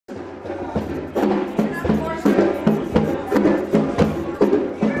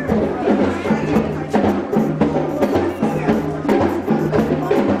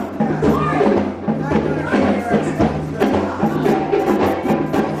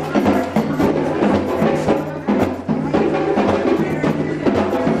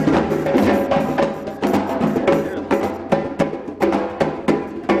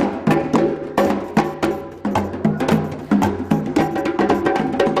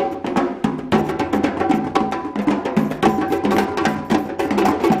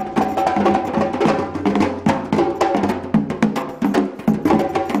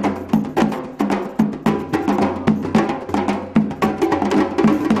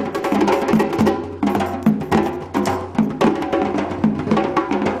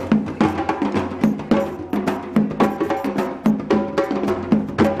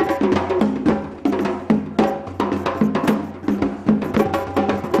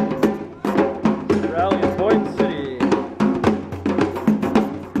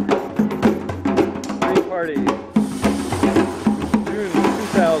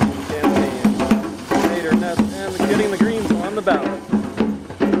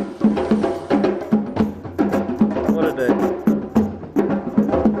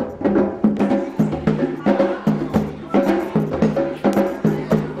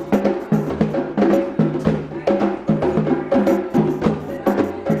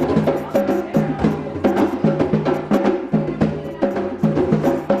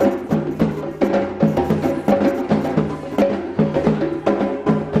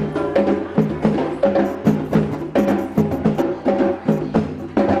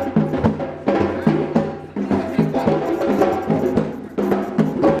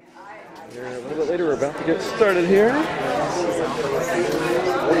started here.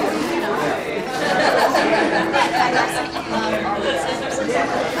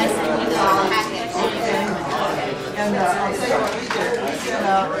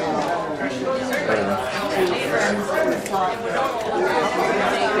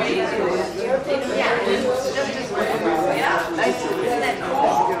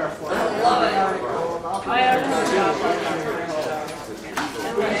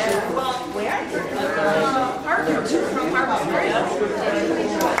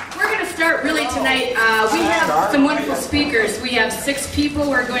 We're going to start really tonight. We have some wonderful speakers. We have 6 people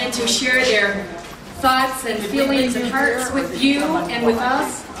who are going to share their thoughts and feelings and hearts with you and with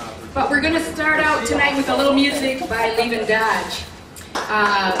us. But we're going to start out tonight with a little music by Leave and Dodge.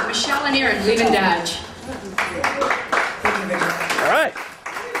 Michelle and Aaron, Leave and Dodge. All right.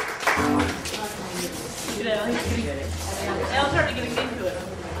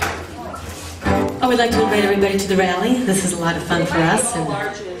 I would like to invite everybody to the rally. This is a lot of fun for us, and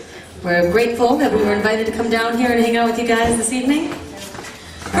we're grateful that we were invited to come down here and hang out with you guys this evening.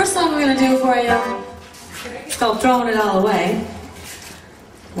 First song we're going to do for you, it's called Throwing It All Away.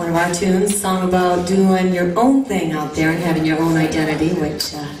 One of our tunes, a song about doing your own thing out there and having your own identity,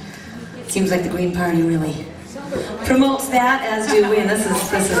 which seems like the Green Party really promotes that, as do we, and this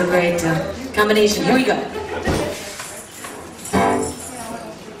is a great combination. Here we go.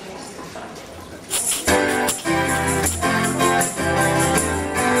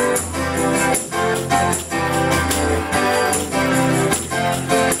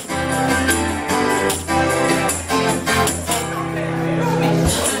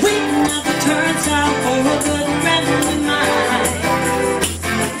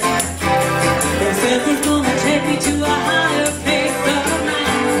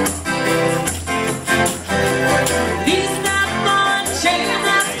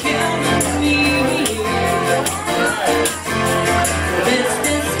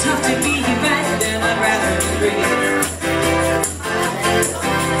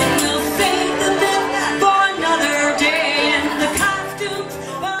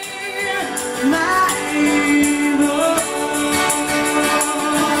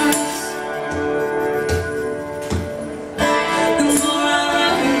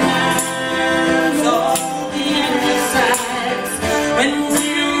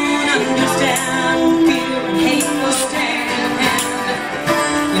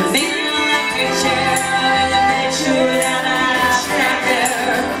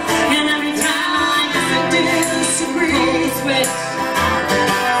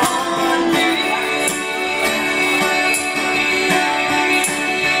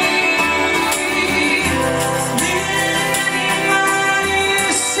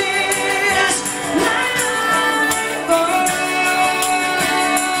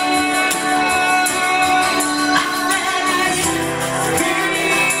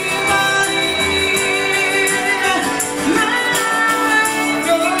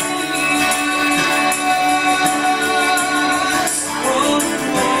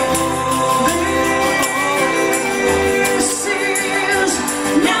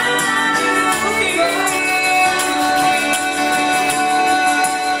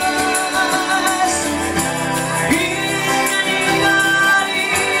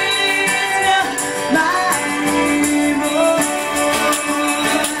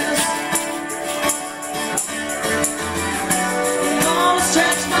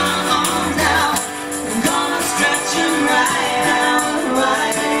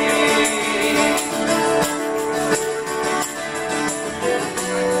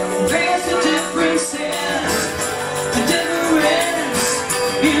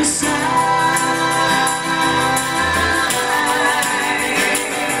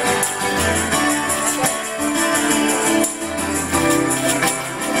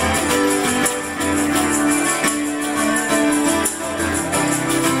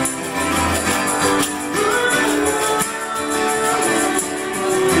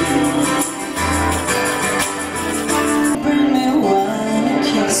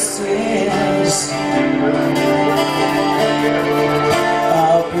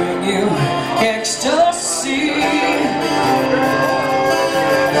 I'll bring you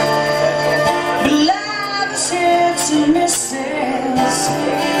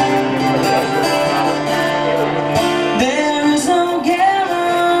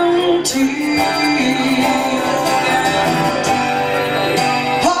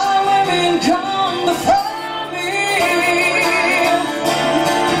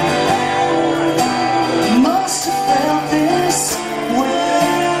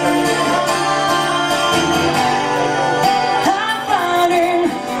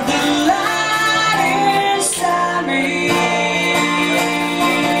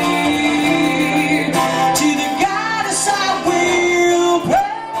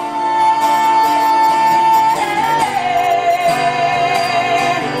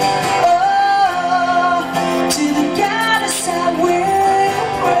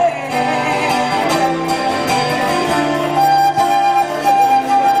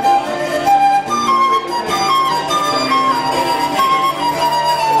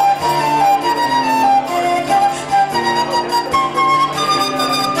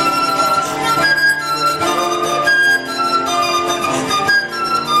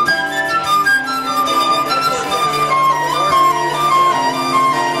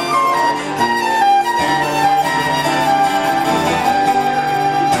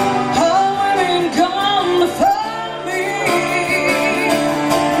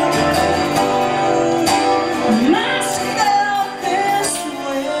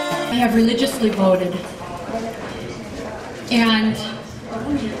wisely voted. And let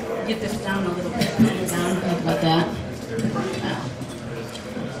me get this down a little bit. Down, think about that.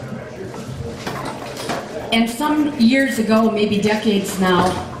 And some years ago, maybe decades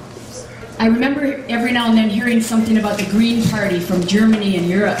now, I remember every now and then hearing something about the Green Party from Germany and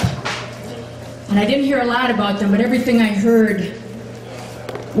Europe. And I didn't hear a lot about them, but everything I heard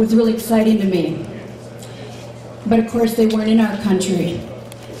was really exciting to me. But of course, they weren't in our country.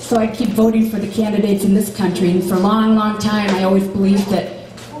 So I'd keep voting for the candidates in this country. And for a long, long time, I always believed that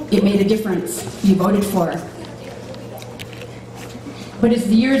it made a difference you voted for. But as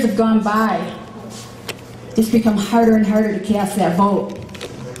the years have gone by, it's become harder and harder to cast that vote.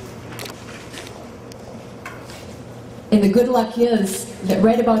 And the good luck is that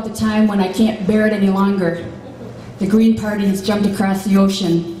right about the time when I can't bear it any longer, the Green Party has jumped across the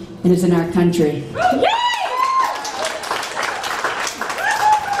ocean and is in our country.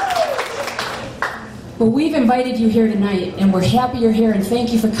 Well, we've invited you here tonight, and we're happy you're here, and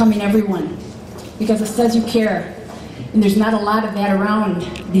thank you for coming, everyone, because it says you care, and there's not a lot of that around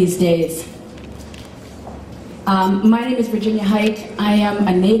these days. My name is Virginia Hike. I am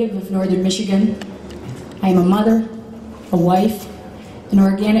a native of northern Michigan. I am a mother, a wife, an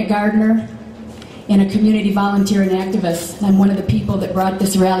organic gardener, and a community volunteer and activist. I'm one of the people that brought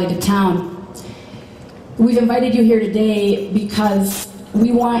this rally to town. We've invited you here today because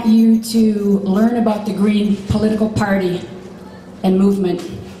we want you to learn about the Green political party and movement,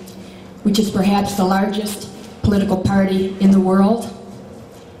 which is perhaps the largest political party in the world,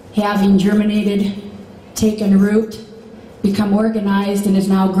 having germinated, taken root, become organized, and is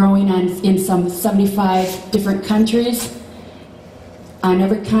now growing in some 75 different countries on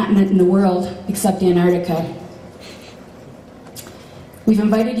every continent in the world except Antarctica. We've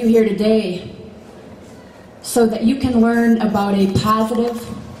invited you here today so that you can learn about a positive,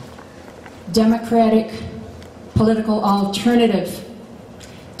 democratic, political alternative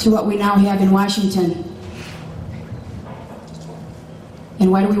to what we now have in Washington.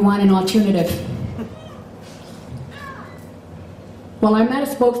 And why do we want an alternative? Well, I'm not a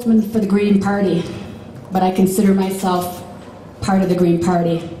spokesman for the Green Party, but I consider myself part of the Green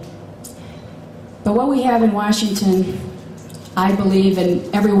Party. But what we have in Washington, I believe,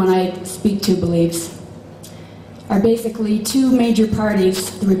 and everyone I speak to believes, are basically two major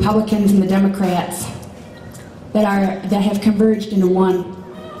parties, the Republicans and the Democrats, that have converged into one.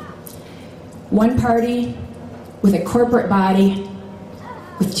 One party with a corporate body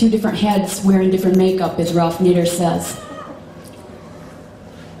with two different heads wearing different makeup, as Ralph Nader says.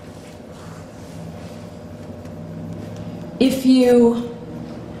 If you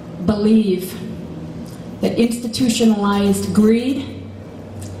believe that institutionalized greed,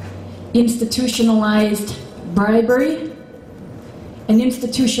 institutionalized bribery, and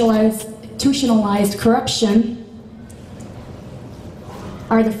institutionalized corruption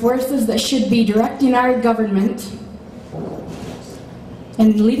are the forces that should be directing our government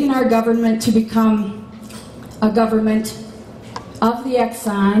and leading our government to become a government of the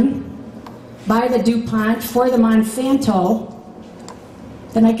Exxon, by the DuPont, for the Monsanto,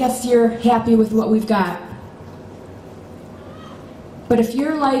 then I guess you're happy with what we've got. But if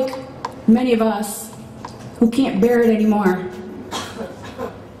you're like many of us who can't bear it anymore,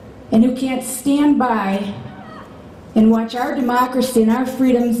 and who can't stand by and watch our democracy and our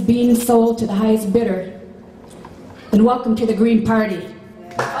freedoms being sold to the highest bidder, then welcome to the Green Party.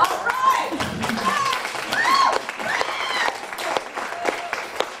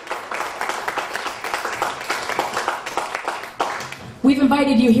 We've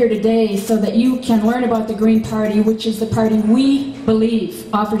invited you here today so that you can learn about the Green Party, which is the party we believe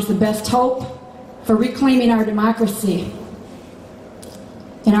offers the best hope for reclaiming our democracy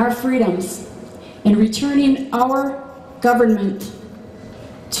and our freedoms and returning our government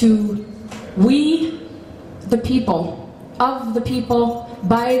to we, the people, of the people,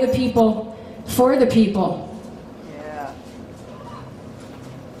 by the people, for the people.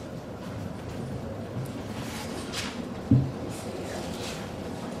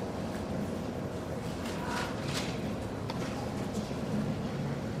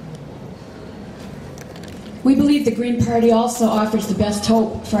 We believe the Green Party also offers the best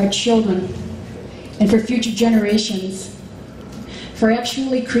hope for our children and for future generations, for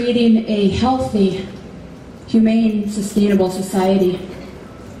actually creating a healthy, humane, sustainable society.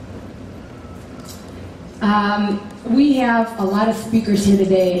 We have a lot of speakers here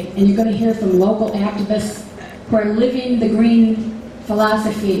today, and you're going to hear from local activists who are living the green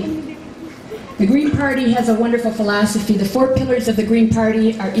philosophy. The Green Party has a wonderful philosophy. The 4 pillars of the Green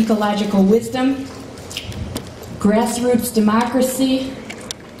Party are ecological wisdom, grassroots democracy,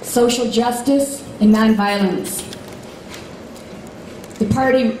 social justice, and nonviolence. The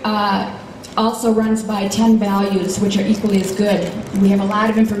party also runs by 10 values, which are equally as good. We have a lot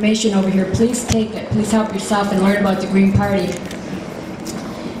of information over here. Please take it. Please help yourself and learn about the Green Party.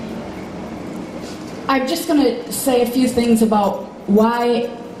 I'm just going to say a few things about why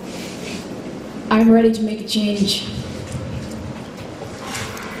I'm ready to make a change.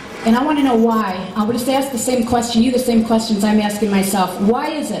 And I want to know why. I'll just ask the same question, you the same questions I'm asking myself. Why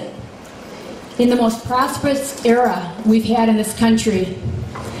is it, in the most prosperous era we've had in this country,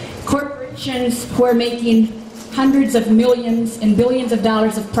 corporations who are making hundreds of millions and billions of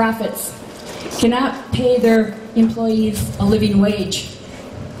dollars of profits cannot pay their employees a living wage?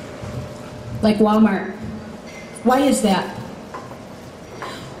 Like Walmart. Why is that?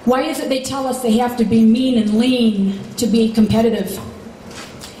 Why is it they tell us they have to be mean and lean to be competitive?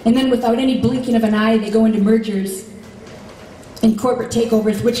 And then without any blinking of an eye, they go into mergers and corporate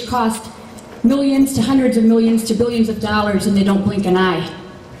takeovers, which cost millions to hundreds of millions to billions of dollars, and they don't blink an eye.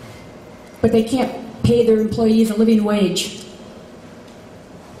 But they can't pay their employees a living wage.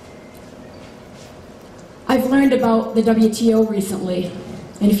 I've learned about the WTO recently.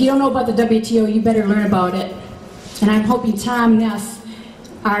 And if you don't know about the WTO, you better learn about it. And I'm hoping Tom Ness,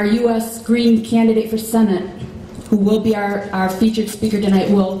 our U.S. Green candidate for Senate, who will be our featured speaker tonight,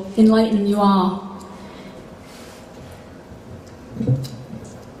 will enlighten you all.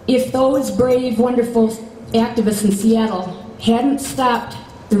 If those brave, wonderful activists in Seattle hadn't stopped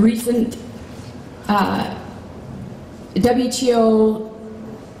the recent WTO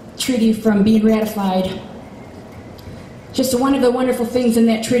treaty from being ratified, just one of the wonderful things in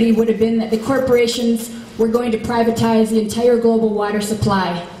that treaty would have been that the corporations were going to privatize the entire global water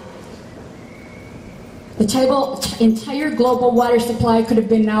supply. The entire global water supply could have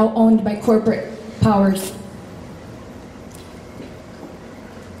been now owned by corporate powers.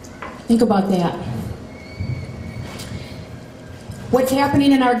 Think about that. What's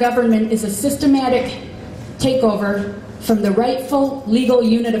happening in our government is a systematic takeover from the rightful legal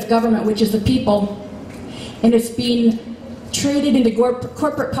unit of government, which is the people, and it's being traded into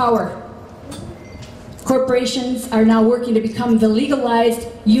corporate power. Corporations are now working to become the legalized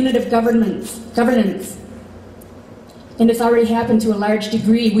unit of governance. And it's already happened to a large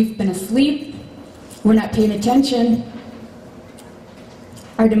degree. We've been asleep. We're not paying attention.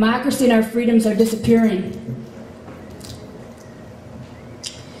 Our democracy and our freedoms are disappearing.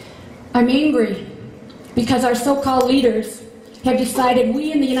 I'm angry because our so-called leaders have decided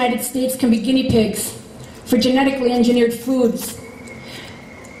we in the United States can be guinea pigs for genetically engineered foods.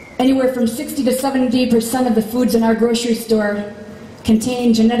 Anywhere from 60 to 70% of the foods in our grocery store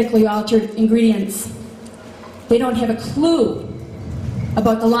contain genetically altered ingredients. They don't have a clue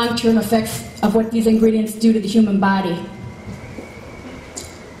about the long-term effects of what these ingredients do to the human body.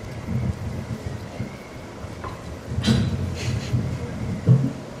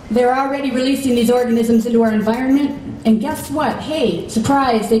 They're already releasing these organisms into our environment, and guess what? Hey,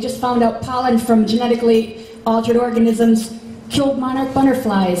 surprise, they just found out pollen from genetically altered organisms killed monarch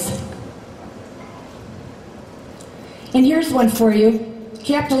butterflies. And here's one for you.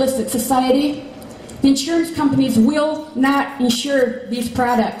 Capitalistic society. The insurance companies will not insure these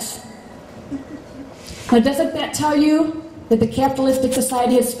products. Now, doesn't that tell you that the capitalistic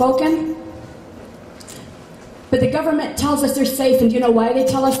society has spoken? But the government tells us they're safe, and do you know why they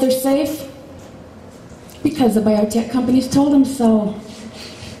tell us they're safe? Because the biotech companies told them so.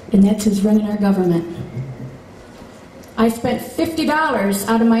 And that's who's running our government. I spent $50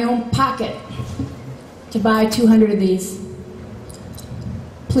 out of my own pocket to buy 200 of these.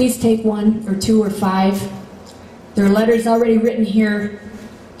 Please take 1 or 2 or 5. There are letters already written here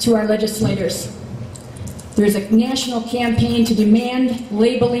to our legislators. There's a national campaign to demand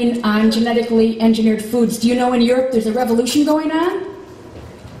labeling on genetically engineered foods. Do you know in Europe there's a revolution going on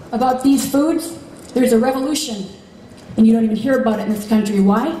about these foods? There's a revolution, and you don't even hear about it in this country.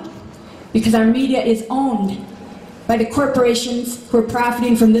 Why? Because our media is owned by the corporations who are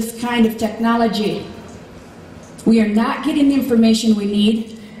profiting from this kind of technology. We are not getting the information we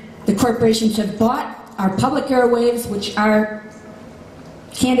need. The corporations have bought our public airwaves, which our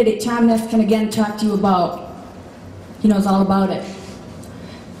candidate Tom Ness can again talk to you about. He knows all about it.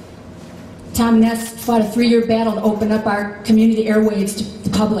 Tom Ness fought a 3-year battle to open up our community airwaves to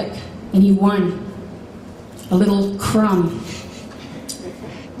the public, and he won. A little crumb.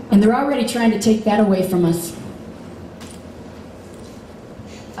 And they're already trying to take that away from us.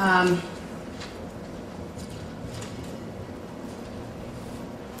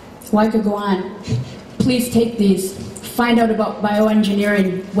 Well, I could go on. Please take these. Find out about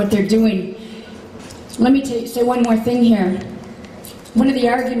bioengineering, what they're doing. Let me say one more thing here. one of the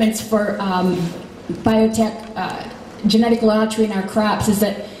arguments for biotech, genetically altering our crops is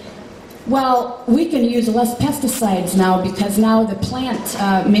that, well, we can use less pesticides now because now the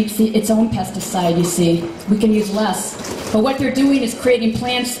plant makes its own pesticide, you see. We can use less. But what they're doing is creating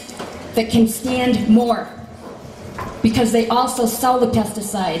plants that can stand more because they also sell the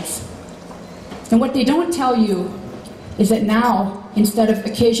pesticides. And what they don't tell you is that now, instead of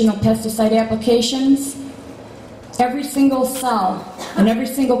occasional pesticide applications, every single cell and every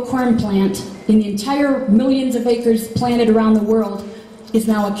single corn plant in the entire millions of acres planted around the world is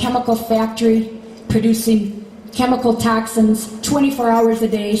now a chemical factory producing chemical toxins 24 hours a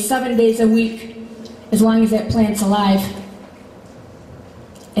day, 7 days a week, as long as that plant's alive.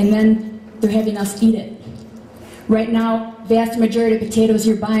 And then they're having us eat it. Right now, vast majority of potatoes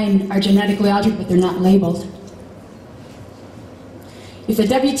you're buying are genetically altered, but they're not labeled. If the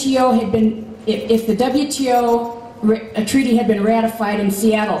WTO had been, if the WTO treaty had been ratified in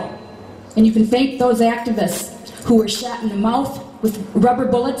Seattle, and you can thank those activists who were shot in the mouth with rubber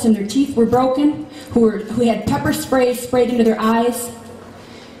bullets and their teeth were broken, who had pepper spray sprayed into their eyes.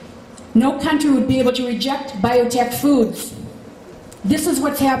 No country would be able to reject biotech foods. This is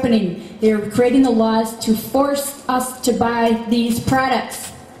what's happening. They're creating the laws to force us to buy these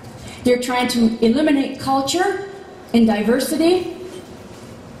products. They're trying to eliminate culture and diversity.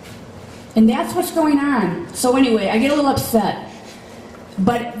 And that's what's going on. So anyway, I get a little upset.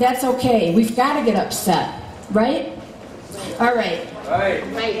 But that's okay. We've got to get upset. Right? All right.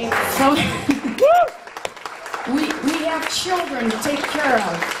 Right. So we have children to take care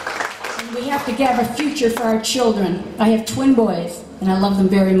of. And we have to have a future for our children. I have twin boys, and I love them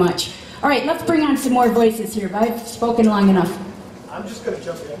very much. All right, let's bring on some more voices here. I've spoken long enough. I'm just going to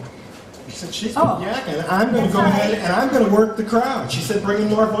jump in. Since she's been yakking, I'm going to go ahead and I'm going to work the crowd. She said bring in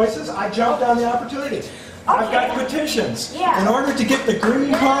more voices. I jumped on the opportunity. I've got petitions. In order to get the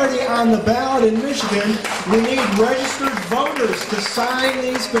Green Party on the ballot in Michigan, we need registered voters to sign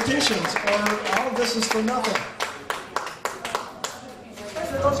these petitions, or all of this is for nothing.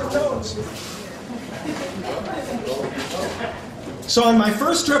 Those are notes. So on my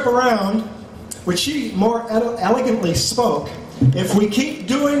first trip around, which she more elegantly spoke, if we keep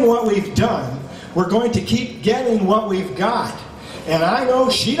doing what we've done, we're going to keep getting what we've got. And I know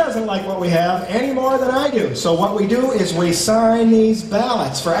she doesn't like what we have any more than I do. So what we do is we sign these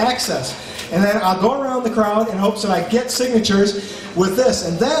ballots for access. And then I'll go around the crowd in hopes that I get signatures with this.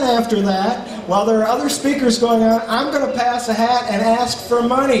 And then after that, while there are other speakers going on, I'm going to pass a hat and ask for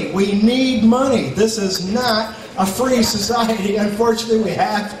money. We need money. This is not a free society. Unfortunately, we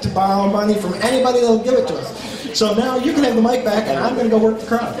have to borrow money from anybody that will give it to us. So now you can have the mic back, and I'm going to go work the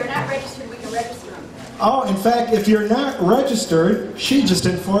crowd. If they're not registered, we can register them. Oh, in fact, if you're not registered, she just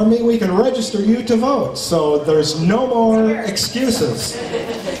informed me we can register you to vote. So there's no more excuses.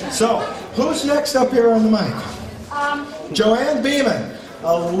 So, who's next up here on the mic? Joanne Beeman,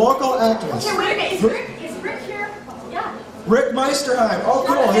 a local activist. Here, wait a minute. Is Rick here? Yeah. Rick Meisterheim. Oh,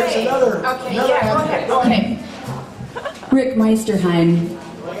 cool. Here's another. Okay, yeah, go ahead. Rick Meisterheim.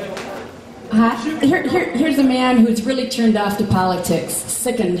 Here's a man who's really turned off to politics,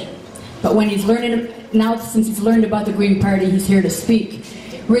 sickened. But when he's learning, now since he's learned about the Green Party, he's here to speak.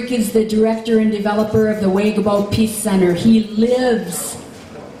 Rick is the director and developer of the Wagabo Peace Center. He lives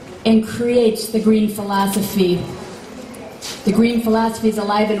and creates the green philosophy. The green philosophy is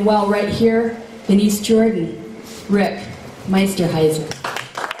alive and well right here in East Jordan. Rick Meisterheim.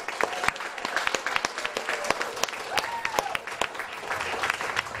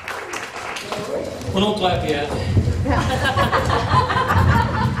 Well, don't clap yet.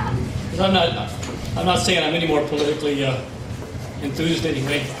 I'm not saying I'm any more politically enthused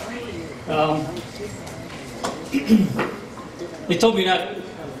anyway. They told me not.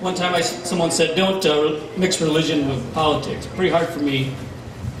 One time someone said, don't mix religion with politics. Pretty hard for me,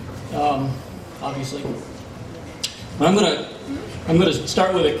 obviously. But I'm gonna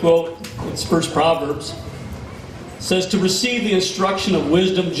start with a quote. It's First Proverbs. It says, to receive the instruction of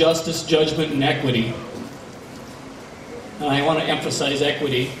wisdom, justice, judgment, and equity. And I want to emphasize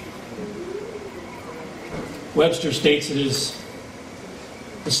equity. Webster states it is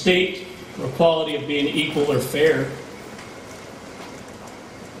the state or quality of being equal or fair.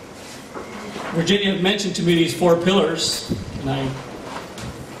 Virginia mentioned to me these 4 pillars, and I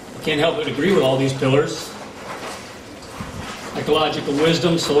can't help but agree with all these pillars. Ecological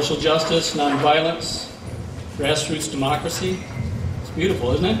wisdom, social justice, nonviolence, grassroots democracy. It's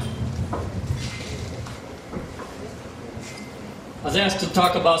beautiful, isn't it? I was asked to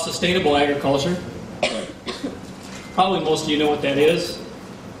talk about sustainable agriculture. Probably most of you know what that is.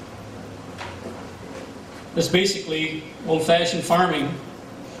 That's basically old-fashioned farming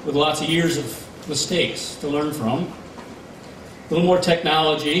with lots of years of mistakes to learn from. A little more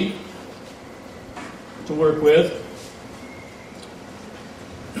technology to work with.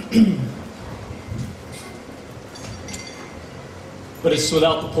 But it's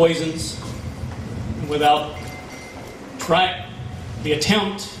without the poisons, without the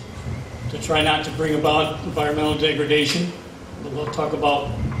attempt to try not to bring about environmental degradation. We'll talk about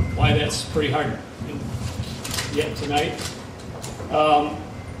why that's pretty hard yet tonight.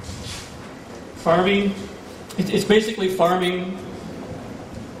 Farming, it's basically farming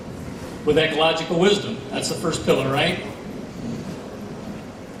with ecological wisdom. That's the first pillar, right?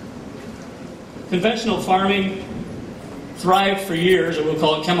 Conventional farming thrived for years, or we'll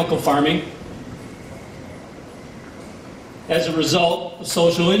call it chemical farming, as a result of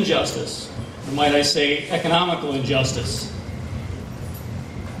social injustice, or might I say, economical injustice.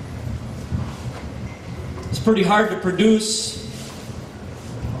 It's pretty hard to produce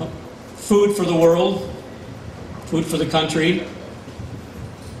food for the world, food for the country,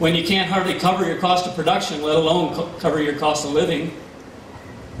 when you can't hardly cover your cost of production, let alone cover your cost of living.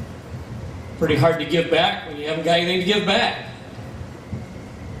 Pretty hard to give back when you haven't got anything to give back.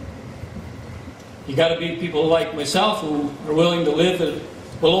 You got to be people like myself who are willing to live at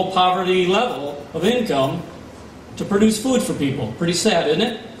below poverty level of income to produce food for people. Pretty sad, isn't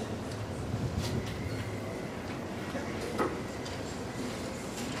it?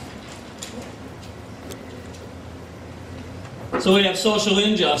 So we have social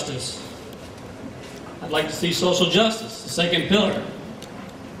injustice. I'd like to see social justice, the second pillar.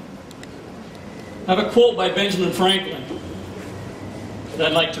 I have a quote by Benjamin Franklin that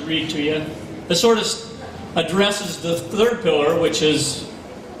I'd like to read to you. It sort of addresses the third pillar, which is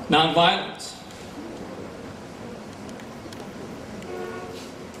nonviolence.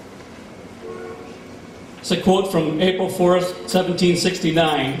 It's a quote from April 4th,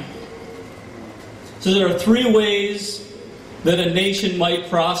 1769. It says, there are three ways that a nation might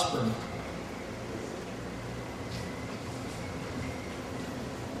prosper.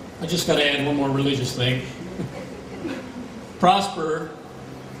 I just got to add one more religious thing. Prosper,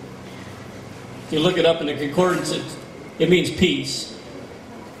 if you look it up in the concordance, it means peace.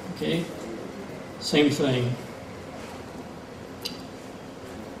 Okay? Same thing.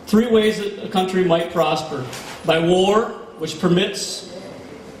 Three ways that a country might prosper. By war, which permits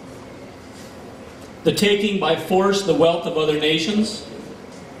the taking by force the wealth of other nations.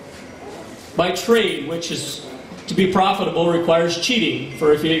 By trade, which is to be profitable requires cheating.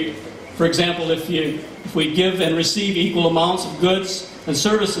 For example, if we give and receive equal amounts of goods and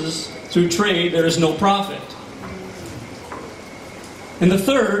services through trade, there is no profit. And the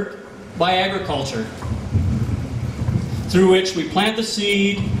third, by agriculture, through which we plant the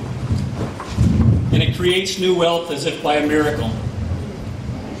seed and it creates new wealth as if by a miracle.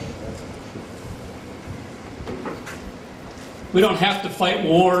 We don't have to fight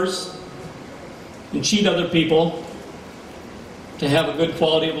wars and cheat other people to have a good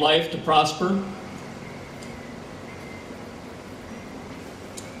quality of life, to prosper.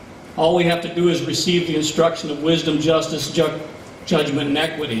 All we have to do is receive the instruction of wisdom, justice, judgment, and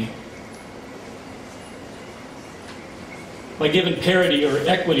equity. By giving parity or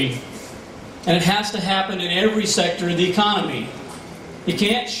equity. And it has to happen in every sector of the economy. You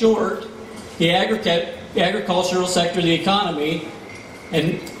can't short the agricultural sector of the economy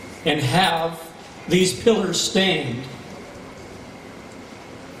and have these pillars stand.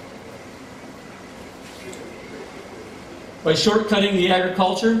 By shortcutting the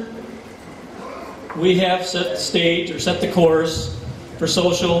agriculture, we have set the stage or set the course for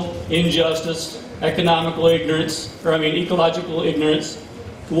social injustice, ecological ignorance,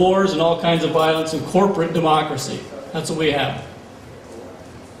 wars and all kinds of violence, and corporate democracy. That's what we have.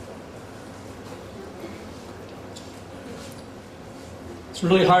 It's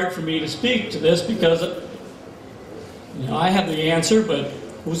really hard for me to speak to this because I have the answer, but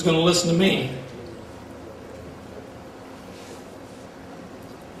who's going to listen to me?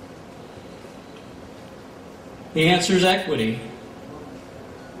 The answer is equity.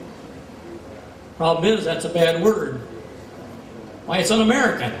 Problem is, that's a bad word. Why? It's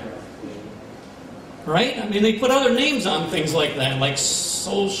un-American. Right? I mean, they put other names on things like that, like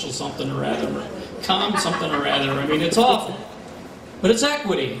social something or other, or com something or other. I mean, it's awful. But it's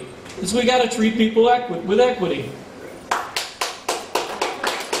equity. It's we got to treat people with equity.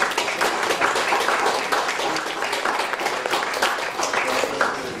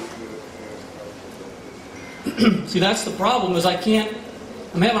 See, that's the problem, is I'm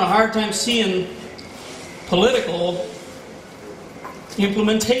having a hard time seeing political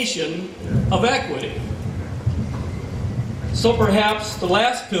implementation of equity. So perhaps the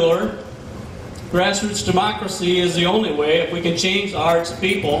last pillar, grassroots democracy, is the only way. If we can change the hearts of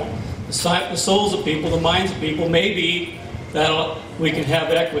people, the souls of people, the minds of people, maybe we can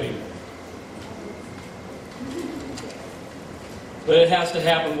have equity. But it has to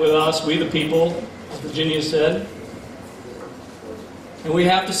happen with us, we the people, as Virginia said. And we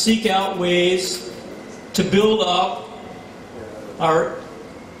have to seek out ways to build up our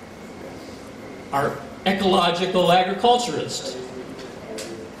ecological agriculturists,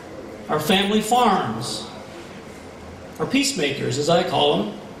 our family farms, our peacemakers, as I call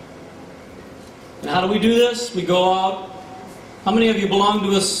them. And how do we do this? We go out. How many of you belong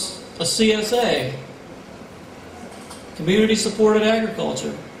to a CSA? Community Supported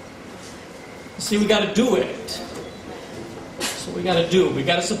Agriculture. See, we got to do it. That's what we got to do. We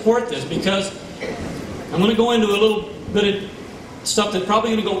got to support this, because I'm going to go into a little bit of stuff that's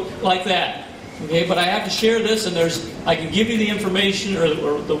probably going to go like that. Okay, but I have to share this, and I can give you the information or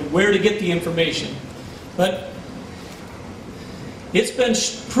where to get the information. But it's been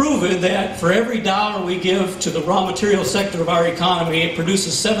proven that for every dollar we give to the raw material sector of our economy, it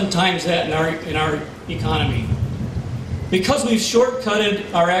produces 7 times that in our economy. Because we've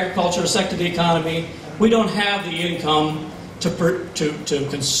shortcutted our agricultural sector of the economy, we don't have the income to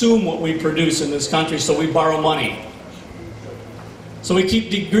consume what we produce in this country, so we borrow money. So we keep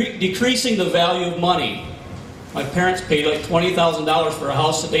decreasing the value of money. My parents paid like $20,000 for a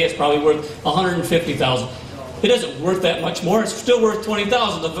house. Today it's probably worth $150,000. It isn't worth that much more. It's still worth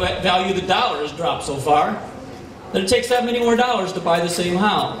 $20,000. The value of the dollar has dropped so far that it takes that many more dollars to buy the same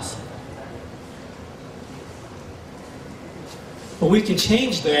house. But we can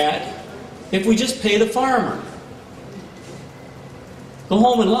change that if we just pay the farmer. Go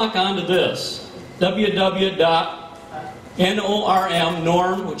home and lock onto this.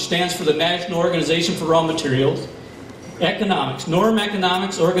 www.NORM, which stands for the National Organization for Raw Materials, Economics,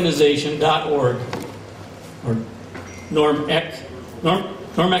 normeconomicsorganization.org, or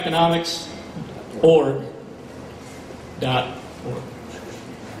normeconomicsorg.org.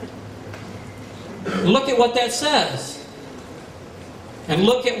 Look at what that says. And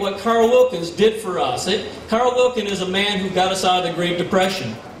look at what Carl Wilkins did for us. Carl Wilkins is a man who got us out of the Great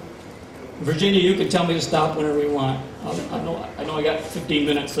Depression. Virginia, you can tell me to stop whenever you want. I know I got 15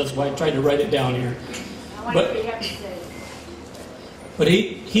 minutes, that's why I tried to write it down here. But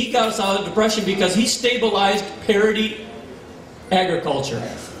he got us out of the Depression because he stabilized parity agriculture.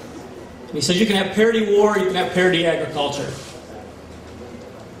 He says you can have parity war, you can have parity agriculture.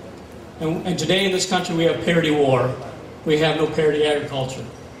 And today in this country we have parity war. We have no parity agriculture.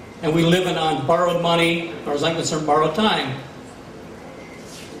 And we live on borrowed money, or as I'm concerned, borrowed time.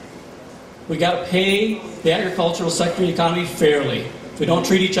 We got to pay the agricultural sector of the economy fairly. If we don't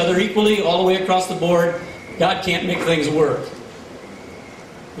treat each other equally all the way across the board, God can't make things work.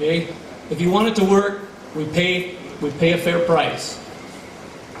 Okay? If you want it to work, we pay a fair price.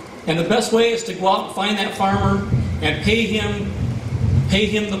 And the best way is to go out and find that farmer and pay him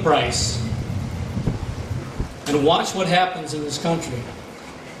the price. And watch what happens in this country.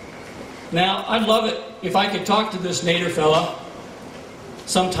 Now, I'd love it if I could talk to this Nader fella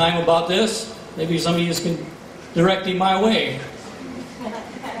sometime about this. Maybe some of you can direct him my way.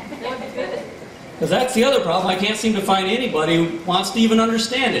 Because that's the other problem. I can't seem to find anybody who wants to even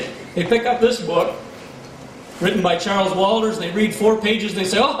understand it. They pick up this book, written by Charles Walters, and they read 4 pages, and they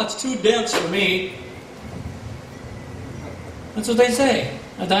say, oh, that's too dense for me. That's what they say.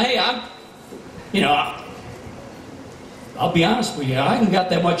 I thought, hey, I'll be honest with you, I haven't got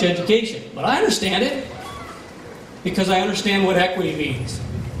that much education, but I understand it because I understand what equity means.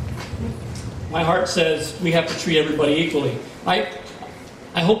 My heart says we have to treat everybody equally. I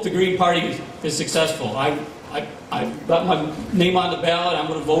hope the Green Party is successful. I got my name on the ballot. I'm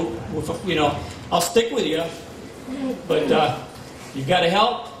going to vote. I'll stick with you, but you've got to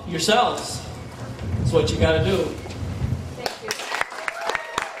help yourselves. That's what you got to do.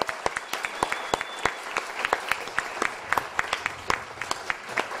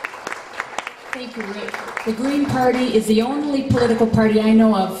 Thank you, Rick. The Green Party is the only political party I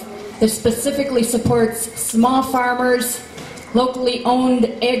know of that specifically supports small farmers, locally owned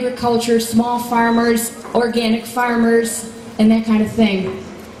agriculture, small farmers, organic farmers, and that kind of thing.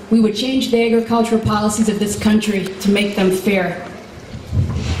 We would change the agricultural policies of this country to make them fair.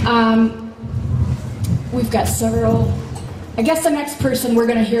 We've got several. I guess the next person we're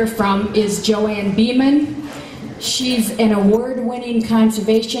going to hear from is Joanne Beeman. She's an award-winning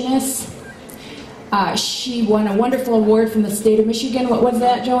conservationist. She won a wonderful award from the state of Michigan. What was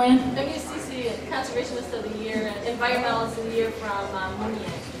that, Joanne? MUCC Conservationist of the Year, Environmentalist of the Year from MUNIAC.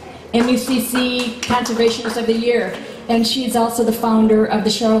 MUCC Conservationist of the Year. and she's also the founder of the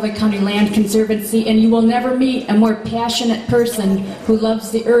Charlevoix County Land Conservancy, and you will never meet a more passionate person who loves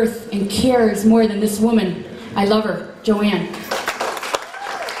the earth and cares more than this woman. I love her, Joanne.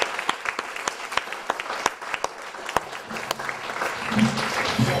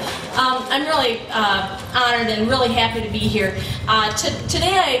 I'm really honored and really happy to be here.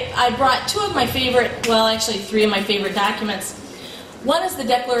 Today I brought two of my favorite, well actually three of my favorite documents. One is the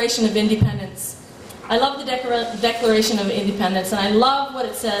Declaration of Independence. I love the Declaration of Independence, and I love what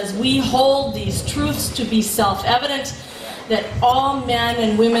it says. We hold these truths to be self-evident, that all men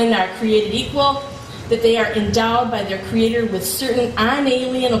and women are created equal, that they are endowed by their Creator with certain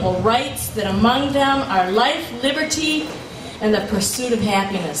unalienable rights, that among them are life, liberty, and the pursuit of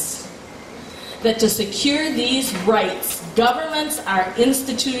happiness. That to secure these rights, governments are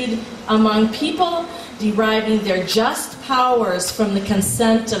instituted among people, deriving their just powers from the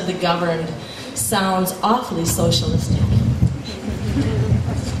consent of the governed. Sounds awfully socialistic.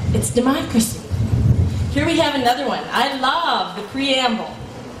 It's democracy. Here we have another one. I love the preamble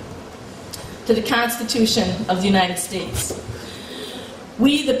to the Constitution of the United States.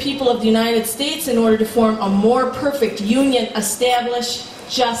 We, the people of the United States, in order to form a more perfect union, establish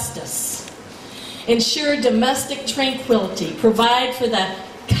justice, ensure domestic tranquility, provide for the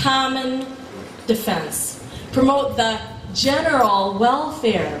common defense, promote the general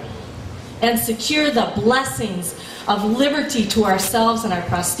welfare, and secure the blessings of liberty to ourselves and our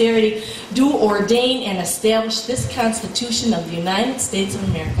posterity, do ordain and establish this Constitution of the United States of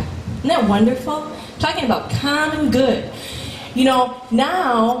America. Isn't that wonderful? Talking about common good. You know,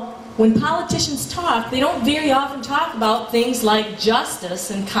 now, when politicians talk, they don't very often talk about things like justice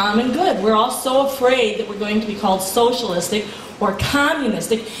and common good. We're all so afraid that we're going to be called socialistic or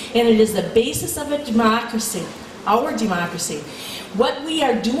communistic, and it is the basis of a democracy, our democracy. What we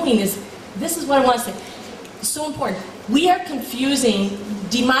are doing is, this is what I want to say, it's so important. We are confusing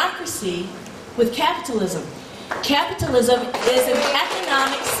democracy with capitalism. Capitalism is an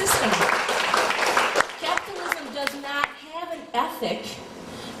economic system. Capitalism does not have an ethic.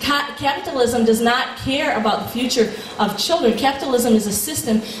 Capitalism does not care about the future of children. Capitalism is a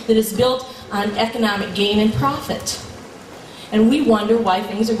system that is built on economic gain and profit. And we wonder why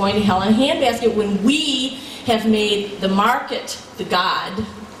things are going to hell in a handbasket when we have made the market the god.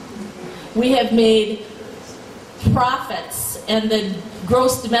 We have made profits and the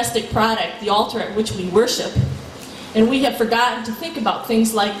gross domestic product the altar at which we worship. And we have forgotten to think about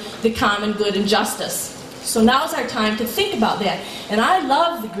things like the common good and justice. So now's our time to think about that. And I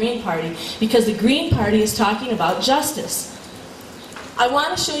love the Green Party because the Green Party is talking about justice. I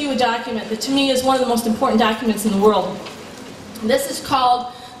want to show you a document that to me is one of the most important documents in the world. This is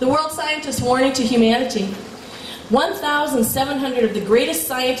called The World Scientist's Warning to Humanity. 1,700 of the greatest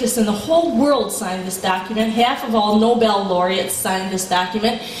scientists in the whole world signed this document. Half of all Nobel laureates signed this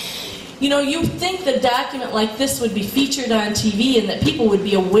document. You know, you'd think that a document like this would be featured on TV and that people would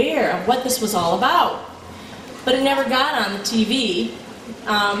be aware of what this was all about. But it never got on the TV.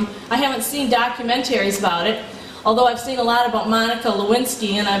 I haven't seen documentaries about it, although I've seen a lot about Monica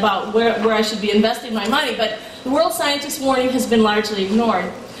Lewinsky and about where I should be investing my money, but the World Scientist Warning has been largely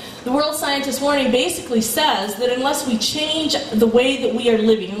ignored. The World Scientist Warning basically says that unless we change the way that we are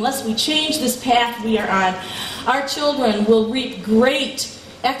living, unless we change this path we are on, our children will reap great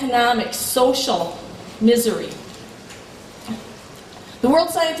economic, social misery. The World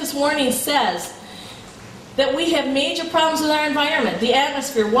Scientist Warning says that we have major problems with our environment, the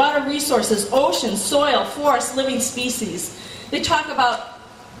atmosphere, water resources, oceans, soil, forests, living species. They talk about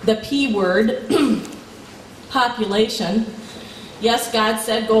the P word, population. Yes, God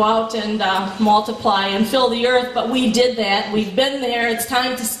said go out and multiply and fill the earth, but we did that. We've been there. It's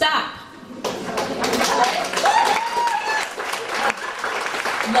time to stop.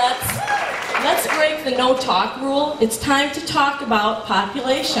 Let's break the no-talk rule. It's time to talk about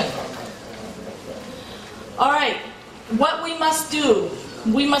population. All right, what we must do,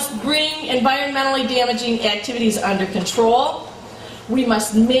 we must bring environmentally damaging activities under control. We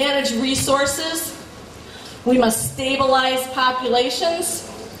must manage resources. We must stabilize populations.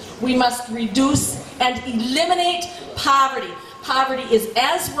 We must reduce and eliminate poverty. Poverty is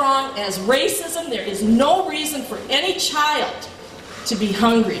as wrong as racism. There is no reason for any child to be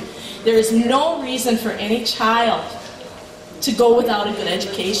hungry. There is no reason for any child to go without a good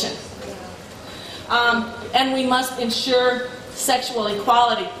education. And we must ensure sexual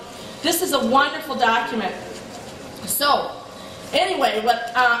equality. This is a wonderful document. So, anyway,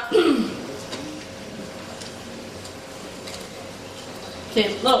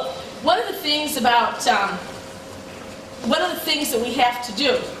 okay, look, one of the things about, one of the things that we have to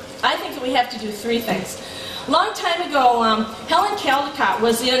do, I think that we have to do three things. A long time ago, Helen Caldecott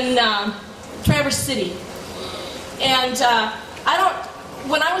was in Traverse City. And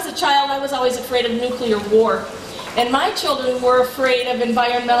when I was a child, I was always afraid of nuclear war. And my children were afraid of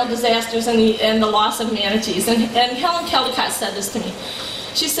environmental disasters and the loss of manatees. And Helen Caldecott said this to me.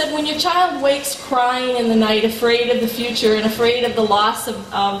 She said, when your child wakes crying in the night, afraid of the future and afraid of the loss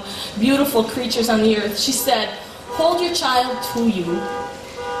of beautiful creatures on the earth, she said, hold your child to you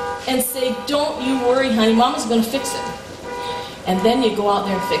and say, don't you worry, honey, Mama's going to fix it. And then you go out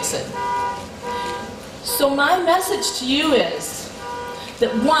there and fix it. So my message to you is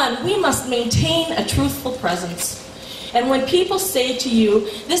that, one, we must maintain a truthful presence. And when people say to you,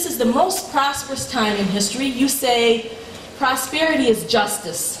 this is the most prosperous time in history, you say, prosperity is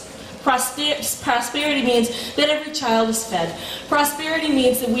justice. Prosperity means that every child is fed. Prosperity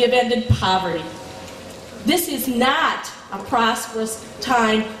means that we have ended poverty. This is not a prosperous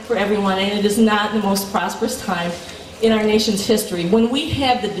time for everyone, and it is not the most prosperous time in our nation's history. When we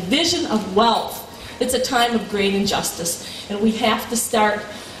have the division of wealth, it's a time of great injustice, and we have to start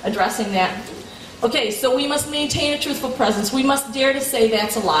addressing that. Okay, so we must maintain a truthful presence. We must dare to say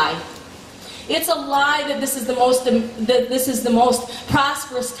that's a lie. It's a lie that this is the most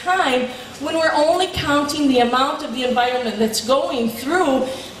prosperous time when we're only counting the amount of the environment that's going through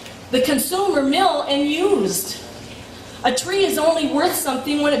the consumer mill and used. A tree is only worth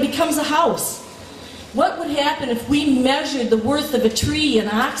something when it becomes a house. What would happen if we measured the worth of a tree in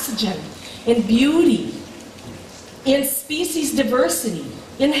oxygen, in beauty, in species diversity,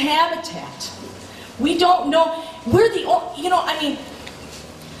 in habitat? We don't know. We're the only,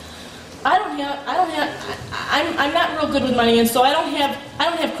 I'm not real good with money, and so I don't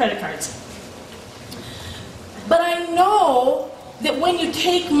have credit cards. But I know that when you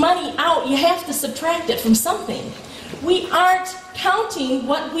take money out, you have to subtract it from something. We aren't counting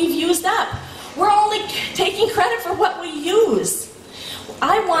what we've used up. We're only taking credit for what we use.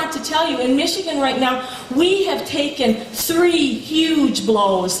 I want to tell you, in Michigan right now, we have taken 3 huge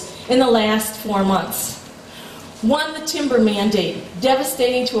blows in the last 4 months. One, the timber mandate,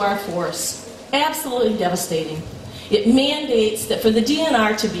 devastating to our forests, absolutely devastating. It mandates that for the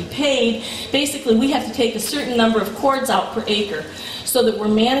DNR to be paid, basically we have to take a certain number of cords out per acre so that we're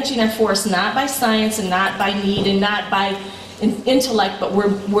managing our forests not by science and not by need and not by intellect, but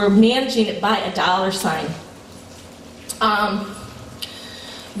we're managing it by a dollar sign.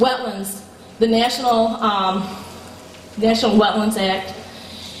 Wetlands, the National Wetlands Act,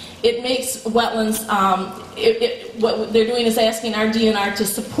 it makes wetlands, what they're doing is asking our DNR to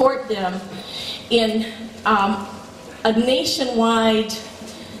support them in a nationwide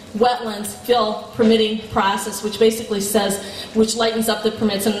wetlands fill permitting process, which basically says, which lightens up the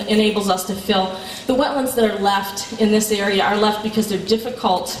permits and enables us to fill. The wetlands that are left in this area are left because they're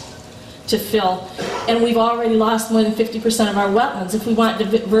difficult to fill, and we've already lost more than 50% of our wetlands. If we want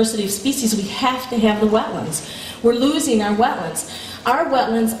diversity of species, we have to have the wetlands. We're losing our wetlands. Our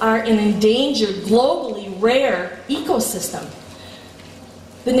wetlands are an endangered, globally rare ecosystem.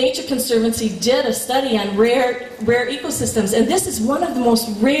 The Nature Conservancy did a study on rare ecosystems, and this is one of the most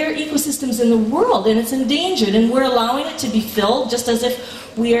rare ecosystems in the world, and it's endangered, and we're allowing it to be filled just as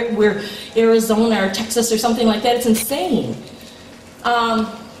if we're Arizona or Texas or something like that. It's insane.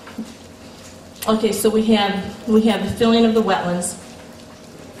 Okay, so we have the filling of the wetlands,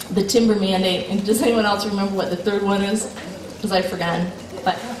 the timber mandate, and does anyone else remember what the third one is? Because I've forgotten,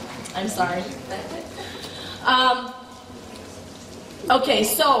 but I'm sorry. Okay,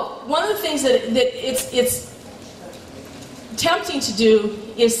 so one of the things that it's tempting to do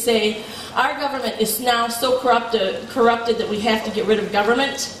is say our government is now so corrupted that we have to get rid of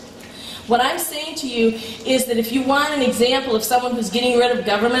government. What I'm saying to you is that if you want an example of someone who's getting rid of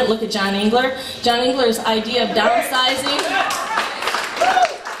government, look at John Engler. John Engler's idea of downsizing.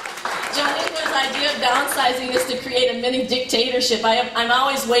 John Engler's idea of downsizing is to create a mini dictatorship. I'm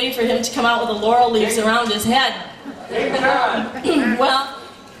always waiting for him to come out with the laurel leaves around his head. Well,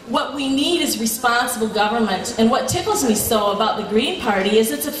 what we need is responsible government. And what tickles me so about the Green Party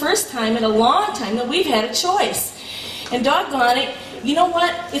is it's the first time in a long time that we've had a choice. And doggone it, you know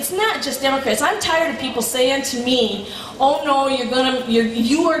what? It's not just Democrats. I'm tired of people saying to me, "Oh no,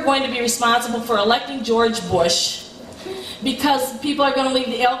 you are going to be responsible for electing George Bush because people are going to leave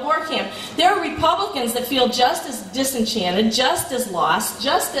the Al Gore camp." There are Republicans that feel just as disenchanted, just as lost,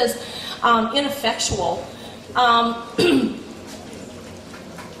 just as ineffectual.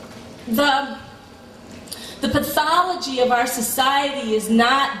 The pathology of our society is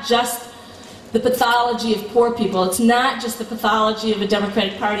not just the pathology of poor people. It's not just the pathology of a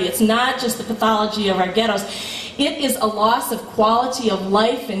Democratic Party. It's not just the pathology of our ghettos. It is a loss of quality of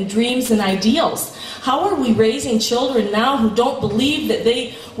life and dreams and ideals. How are we raising children now who don't believe that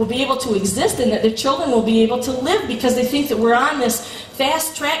they will be able to exist and that their children will be able to live because they think that we're on this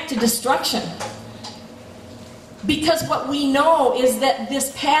fast track to destruction? Because what we know is that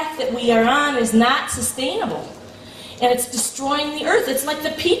this path that we are on is not sustainable. And it's destroying the earth. It's like the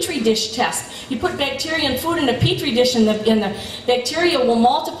Petri dish test. You put bacteria and food in a Petri dish and the bacteria will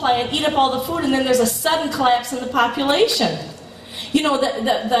multiply and eat up all the food, and then there's a sudden collapse in the population. You know,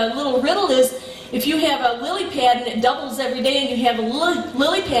 the little riddle is, if you have a lily pad and it doubles every day and you have a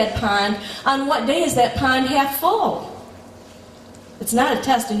lily pad pond, on what day is that pond half full? It's not a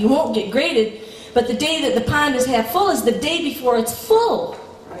test and you won't get graded, but the day that the pond is half full is the day before it's full.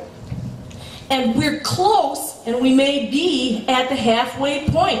 And we're close, and we may be at the halfway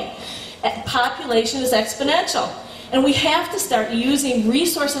point. Population is exponential. And we have to start using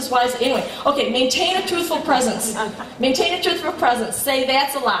resources wisely. Anyway, okay, maintain a truthful presence. Maintain a truthful presence. Say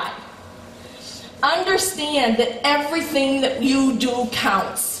that's a lie. Understand that everything that you do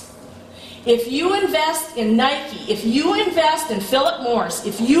counts. If you invest in Nike, if you invest in Philip Morris,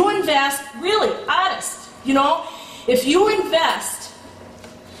 if you invest, really, honest, you know, if you invest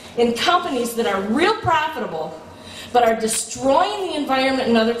in companies that are real profitable, but are destroying the environment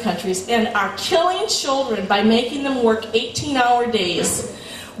in other countries and are killing children by making them work 18-hour days,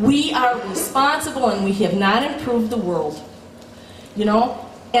 we are responsible and we have not improved the world. You know?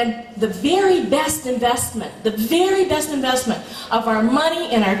 And the very best investment of our money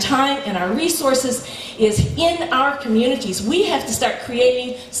and our time and our resources is in our communities. We have to start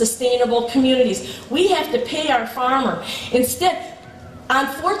creating sustainable communities. We have to pay our farmer. Instead,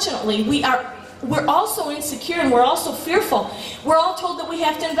 unfortunately, we're also insecure and we're also fearful. We're all told that we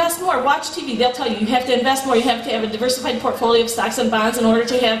have to invest more. Watch TV, they'll tell you you have to invest more, you have to have a diversified portfolio of stocks and bonds in order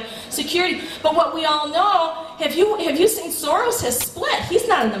to have security. But what we all know, have you seen Soros has split? He's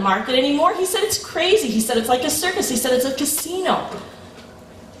not in the market anymore. He said it's crazy. He said it's like a circus. He said it's a casino.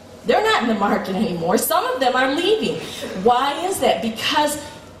 They're not in the market anymore. Some of them are leaving. Why is that? Because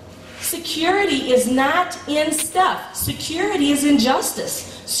security is not in stuff. Security is in justice.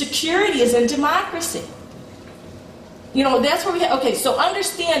 Security is in democracy. You know, that's where we have, okay, so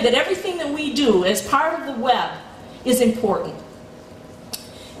understand that everything that we do as part of the web is important.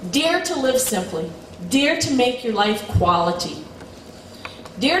 Dare to live simply. Dare to make your life quality.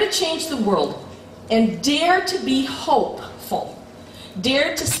 Dare to change the world. And dare to be hopeful.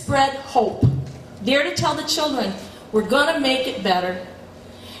 Dare to spread hope. Dare to tell the children, we're going to make it better.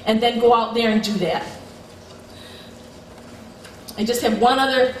 And then go out there and do that. I just have one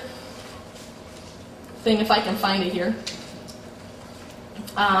other thing, if I can find it here.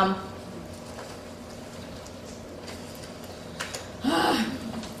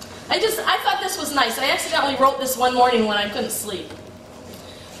 I thought this was nice. I accidentally wrote this one morning when I couldn't sleep.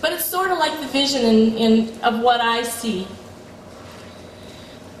 But it's sort of like the vision of what I see.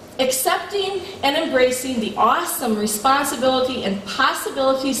 Accepting and embracing the awesome responsibility and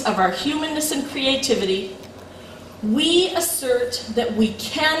possibilities of our humanness and creativity, we assert that we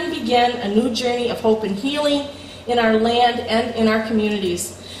can begin a new journey of hope and healing in our land and in our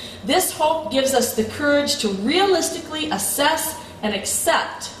communities. This hope gives us the courage to realistically assess and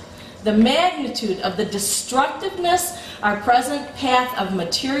accept the magnitude of the destructiveness, our present path of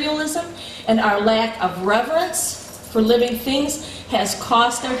materialism, and our lack of reverence for living things has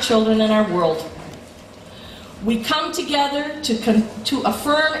cost our children and our world. We come together to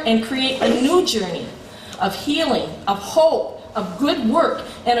affirm and create a new journey of healing, of hope, of good work,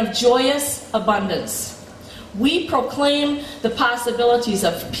 and of joyous abundance. We proclaim the possibilities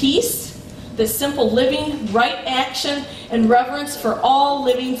of peace, the simple living, right action, and reverence for all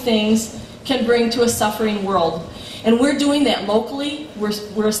living things can bring to a suffering world. And we're doing that locally.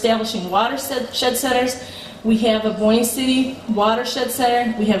 We're establishing watershed centers. We have a Boyne City watershed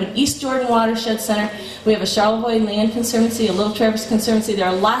center. We have an East Jordan watershed center. We have a Charlevoix Land Conservancy, a Little Traverse Conservancy. There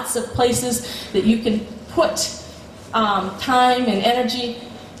are lots of places that you can put time and energy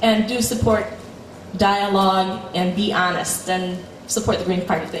and do support dialogue and be honest and support the Green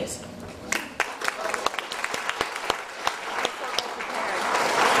Party. Thanks.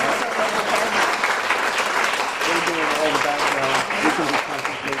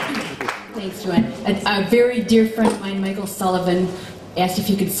 Thanks, Joanne. A very dear friend of mine, Michael Sullivan, asked if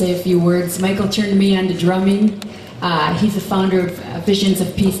you could say a few words. Michael turned me on to drumming. He's the founder of Visions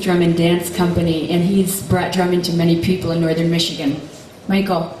of Peace Drum and Dance Company, and he's brought drumming to many people in northern Michigan.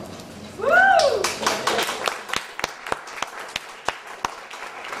 Michael. Woo!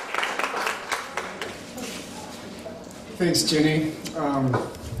 Thanks, Jenny.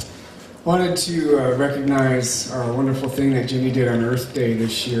 Wanted to recognize a wonderful thing that Ginny did on Earth Day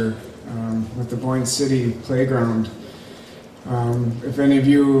this year with the Boyne City playground. If any of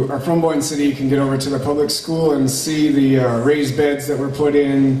you are from Boyne City, you can get over to the public school and see the raised beds that were put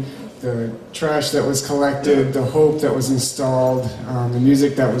in, the trash that was collected, the hope that was installed, the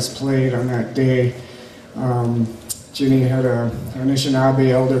music that was played on that day. Ginny had an Anishinaabe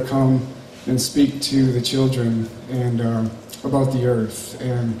elder come and speak to the children and about the earth,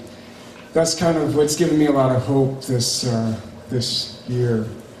 and that's kind of what's given me a lot of hope this year,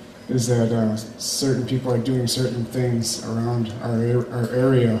 is that certain people are doing certain things around our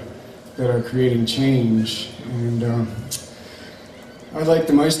area that are creating change. And I like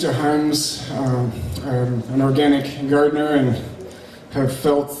the Meisterheims. I'm an organic gardener and have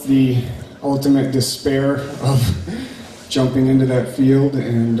felt the ultimate despair of jumping into that field,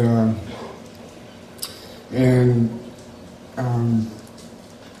 and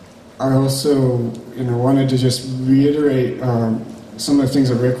I also, wanted to just reiterate some of the things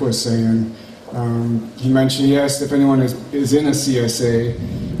that Rick was saying. He mentioned, yes, if anyone is in a CSA,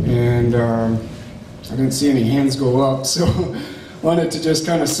 and I didn't see any hands go up, so wanted to just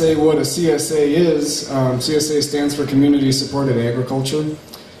kind of say what a CSA is. CSA stands for Community Supported Agriculture,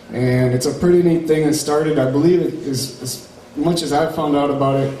 and it's a pretty neat thing that started, I believe, as much as I've found out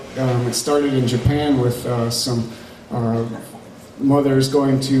about it, it started in Japan with some mothers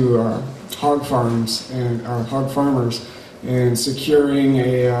going to hog farms and hog farmers and securing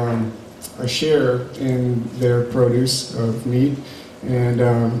a share in their produce of meat, and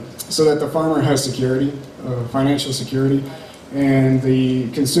so that the farmer has security, financial security, and the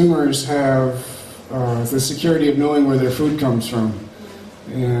consumers have the security of knowing where their food comes from.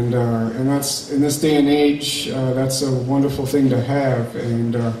 And that's, in this day and age, that's a wonderful thing to have.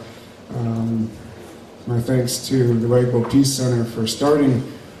 And my thanks to the White Bow Peace Center for starting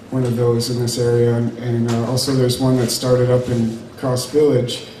one of those in this area, and also there's one that started up in Cross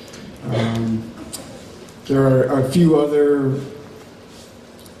Village. There are a few other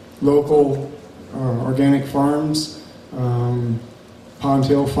local organic farms. Pond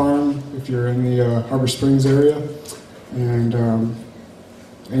Hill Farm, if you're in the Harbor Springs area, and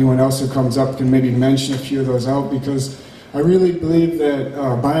anyone else who comes up can maybe mention a few of those out, because I really believe that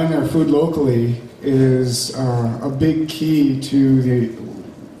buying their food locally is a big key to the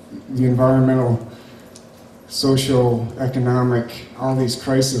environmental, social, economic, all these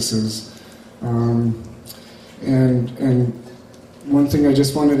crises. And one thing I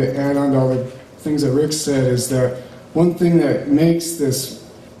just wanted to add on to all the things that Rick said is that one thing that makes this,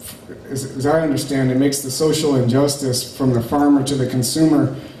 as I understand it, makes the social injustice from the farmer to the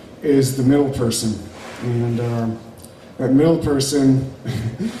consumer is the middle person. And that middle person,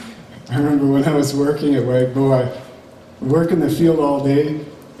 I remember when I was working at White Bow, I would work in the field all day,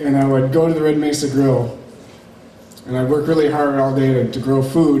 and I would go to the Red Mesa Grill, and I'd work really hard all day to grow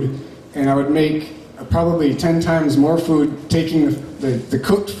food, and I would make probably 10 times more food taking the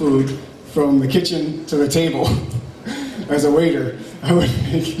cooked food from the kitchen to the table. As a waiter, I would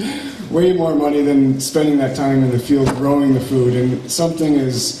make way more money than spending that time in the field growing the food, and something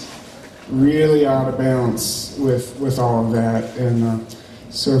is really out of balance with all of that. And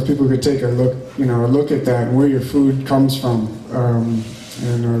so if people could take a look at that and where your food comes from,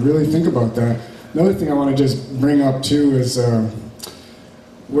 and really think about that. Another thing I want to just bring up too is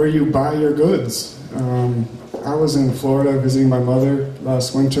where you buy your goods. I was in Florida visiting my mother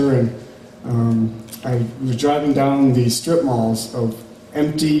last winter, and I was driving down the strip malls of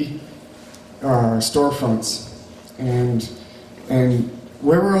empty storefronts, and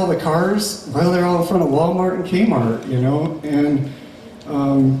where were all the cars? Well, they're all in front of Walmart and Kmart, and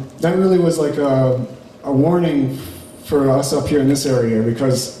that really was like a warning for us up here in this area,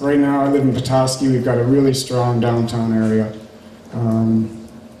 because right now I live in Petoskey. We've got a really strong downtown area.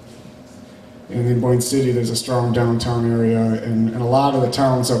 And in Boyne City, there's a strong downtown area, and a lot of the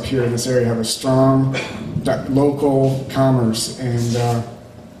towns up here in this area have a strong local commerce. And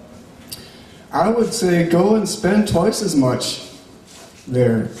I would say go and spend twice as much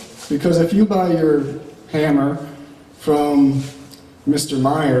there, because if you buy your hammer from Mr.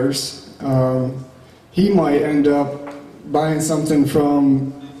 Myers, he might end up buying something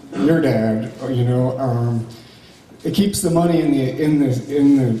from your dad, it keeps the money in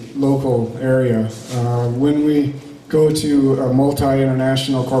the local area. When we go to a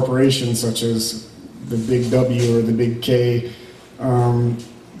multi-international corporation such as the Big W or the Big K,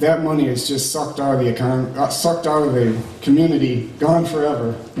 that money is just sucked out of the economy, sucked out of the community, gone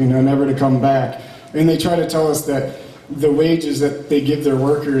forever, never to come back. And they try to tell us that the wages that they give their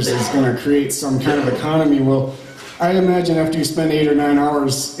workers is going to create some kind of economy. Well, I imagine after you spend 8 or 9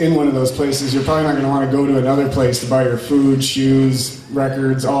 hours in one of those places, you're probably not going to want to go to another place to buy your food, shoes,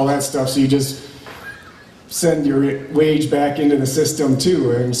 records, all that stuff. So you just send your wage back into the system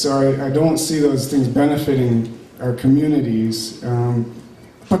too. And so I don't see those things benefiting our communities.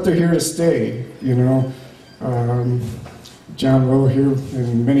 But they're here to stay, you know. John Rowe here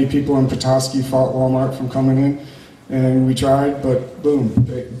and many people in Petoskey fought Walmart from coming in. And we tried, but boom,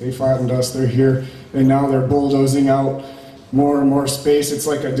 they flattened us, they're here. And now they're bulldozing out more and more space. It's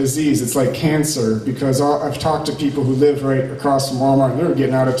like a disease, it's like cancer, because I've talked to people who live right across from Walmart, and they're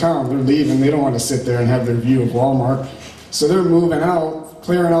getting out of town, they're leaving, they don't want to sit there and have their view of Walmart. So they're moving out,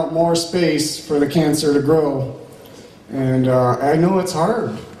 clearing out more space for the cancer to grow. And I know it's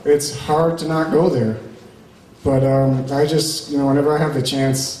hard to not go there. But I just, you know, whenever I have the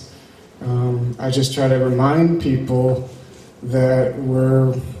chance, I just try to remind people that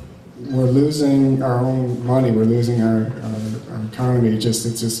we're losing our own money, we're losing our economy. It's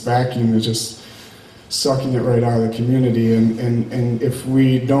this vacuum that's just sucking it right out of the community. And if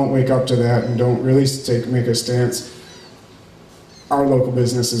we don't wake up to that and don't really make a stance, our local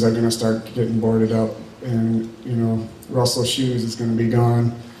businesses are going to start getting boarded up. And, you know, Russell Shoes is going to be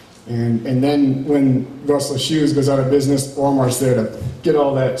gone. And then when Russell Shoes goes out of business, Walmart's there to get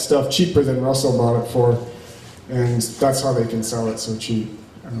all that stuff cheaper than Russell bought it for. And that's how they can sell it so cheap.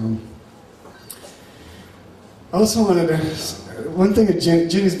 I also wanted to, one thing,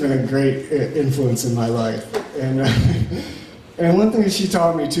 Ginny's been a great influence in my life. And, and one thing that she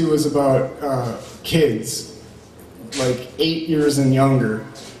taught me too was about kids, like 8 years and younger.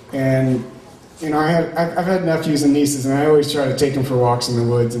 And you know, I've had nephews and nieces, and I always try to take them for walks in the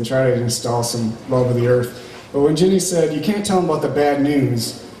woods and try to install some love of the earth. But when Ginny said, you can't tell them about the bad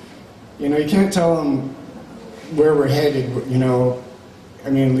news, you know, you can't tell them where we're headed, you know,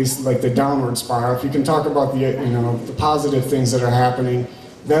 I mean, at least like the downward spiral. If you can talk about the, you know, the positive things that are happening,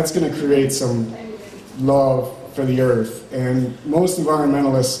 that's going to create some love for the earth. And most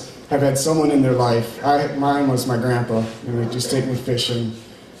environmentalists have had someone in their life. Mine was my grandpa, you know, just take me fishing.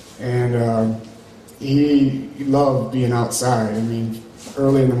 And he loved being outside. I mean,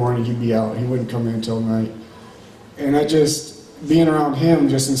 early in the morning he'd be out. He wouldn't come in until night. And I just, being around him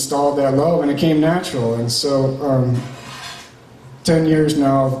just installed that love, and it came natural. And so 10 years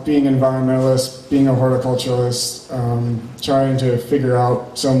now of being an environmentalist, being a horticulturalist, trying to figure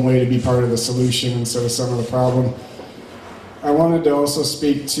out some way to be part of the solution instead of some of the problem. I wanted to also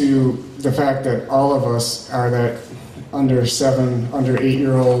speak to the fact that all of us are that under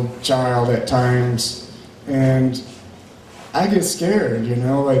 8-year-old child at times, and I get scared, you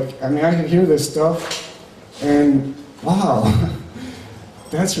know, like, I mean, I hear this stuff, and wow,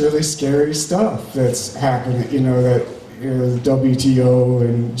 that's really scary stuff that's happening, you know, that, you know, WTO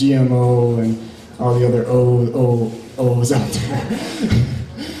and GMO and all the other O's out there.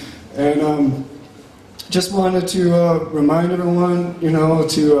 And just wanted to remind everyone, you know,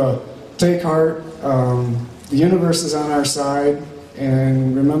 to take heart. The universe is on our side,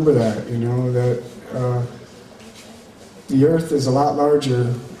 and remember that, you know, that the earth is a lot larger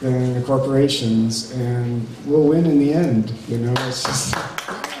than the corporations, and we'll win in the end, you know, it's just...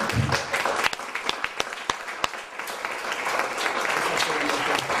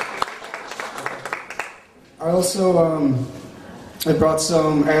 I also, I brought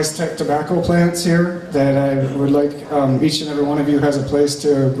some Aztec tobacco plants here that I would like, each and every one of you has a place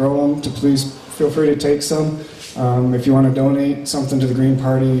to grow them, to please feel free to take some. If you want to donate something to the Green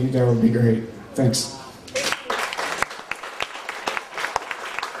Party, that would be great. Thanks.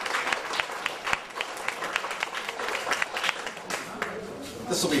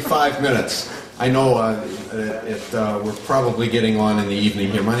 This will be 5 minutes. I know we're probably getting on in the evening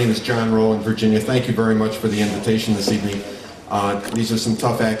here. My name is John Rowe in Virginia. Thank you very much for the invitation this evening. These are some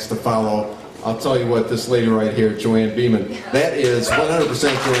tough acts to follow. I'll tell you what, this lady right here, Joanne Beeman, that is 100%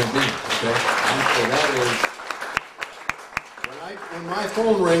 Joanne Beeman. Okay? So that is, when my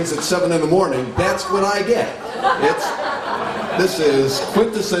phone rings at 7 in the morning, that's what I get. This is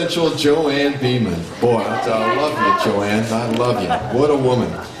quintessential Joanne Beeman. Boy, I love you, Joanne. I love you. What a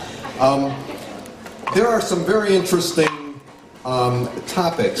woman. There are some very interesting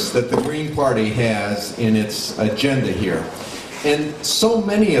topics that the Green Party has in its agenda here. And so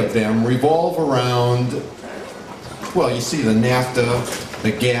many of them revolve around, well, you see the NAFTA,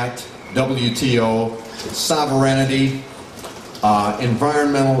 the GATT, WTO, sovereignty,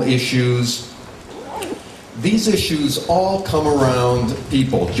 environmental issues. These issues all come around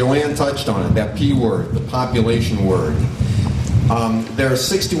people. Joanne touched on it, that P word, the population word. There are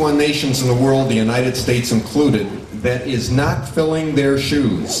 61 nations in the world, the United States included, that is not filling their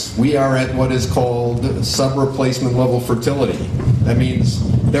shoes. We are at what is called sub-replacement level fertility. That means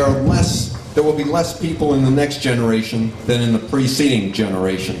there will be less people in the next generation than in the preceding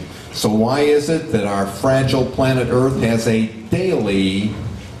generation. So why is it that our fragile planet Earth has a daily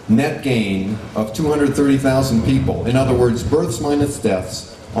net gain of 230,000 people? In other words, births minus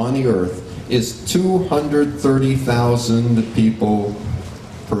deaths on the Earth is 230,000 people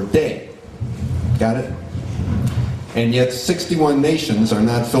per day. Got it? And yet 61 nations are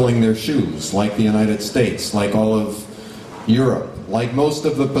not filling their shoes, like the United States, like all of Europe, like most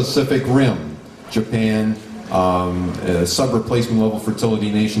of the Pacific Rim. Japan, sub-replacement level fertility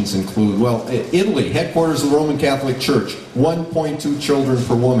nations include, well, Italy, headquarters of the Roman Catholic Church, 1.2 children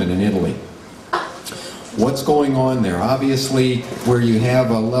per woman in Italy. What's going on there? Obviously, where you have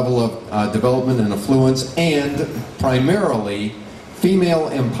a level of development and affluence, and primarily female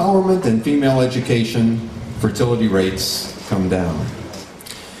empowerment and female education, fertility rates come down.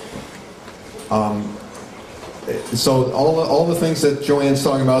 So all the things that Joanne's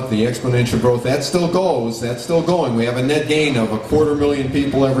talking about, the exponential growth, that still goes, that's still going. We have a net gain of 250,000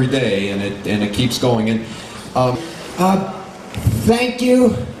 people every day, and it keeps going. And thank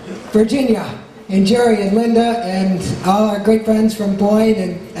you, Virginia, and Jerry, and Linda, and all our great friends from Boyne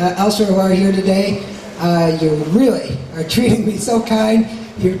and elsewhere who are here today. You really are treating me so kind.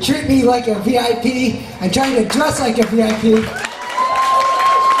 You treat me like a VIP. I'm trying to dress like a VIP.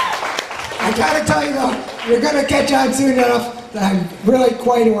 I gotta tell you though, you're gonna catch on soon enough that I'm really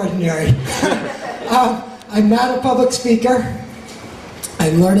quite ordinary. I'm not a public speaker.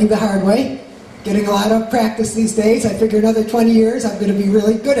 I'm learning the hard way, getting a lot of practice these days. I figure another 20 years I'm gonna be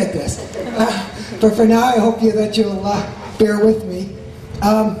really good at this. But for now, I hope that you'll bear with me.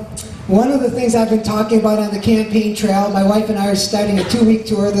 One of the things I've been talking about on the campaign trail, my wife and I are starting a 2-week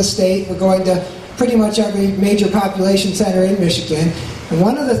tour of the state. We're going to pretty much every major population center in Michigan. And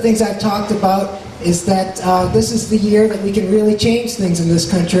one of the things I've talked about is that this is the year that we can really change things in this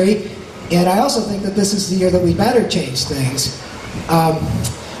country. And I also think that this is the year that we better change things.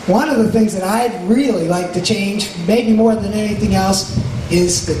 One of the things that I'd really like to change, maybe more than anything else,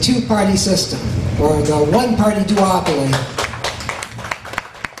 is the two-party system, or the one-party duopoly.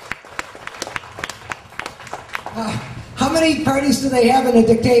 How many parties do they have in a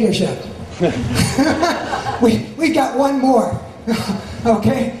dictatorship? we got one more.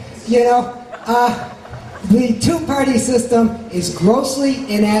 Okay? You know, the two-party system is grossly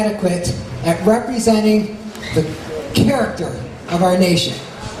inadequate at representing the character of our nation,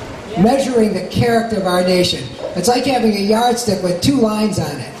 measuring the character of our nation. It's like having a yardstick with 2 lines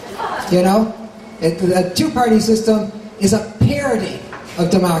on it. You know? The two-party system is a parody of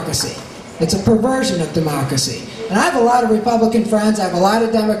democracy. It's a perversion of democracy. And I have a lot of Republican friends, I have a lot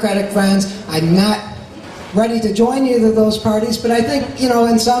of Democratic friends. I'm not ready to join either of those parties, but I think, you know,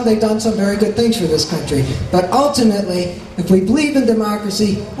 in some they've done some very good things for this country. But ultimately, if we believe in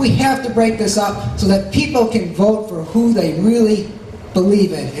democracy, we have to break this up so that people can vote for who they really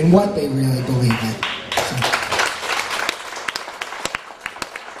believe in and what they really believe in.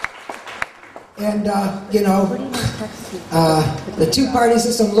 And, you know, the two-party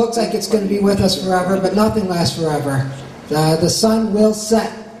system looks like it's going to be with us forever, but nothing lasts forever. The sun will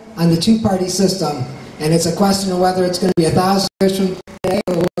set on the two-party system, and it's a question of whether it's going to be 1,000 years from today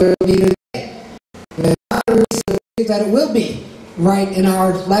or whether it will be today. And I believe that it will be right in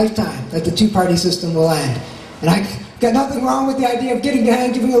our lifetime that the two-party system will end. And I got nothing wrong with the idea of getting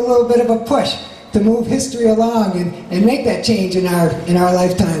behind, giving a little bit of a push to move history along and make that change in our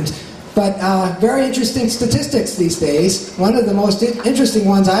lifetimes. But very interesting statistics these days. One of the most interesting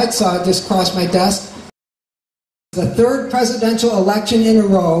ones I saw just cross my desk, the 3rd presidential election in a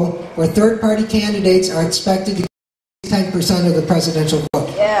row where third-party candidates are expected to get 10% of the presidential vote.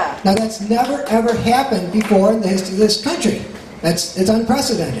 Yeah. Now that's never ever happened before in the history of this country. It's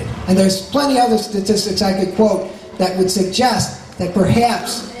unprecedented. And there's plenty other statistics I could quote that would suggest that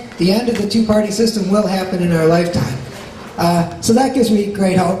perhaps the end of the two-party system will happen in our lifetime. So that gives me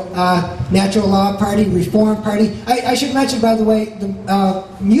great hope. Natural Law Party, Reform Party. I should mention, by the way, the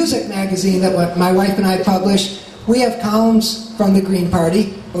music magazine that my wife and I publish, we have columns from the Green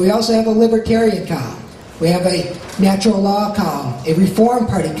Party, but we also have a Libertarian column. We have a Natural Law column, a Reform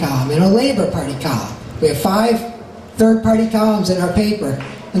Party column, and a Labor Party column. We have 5 third-party columns in our paper.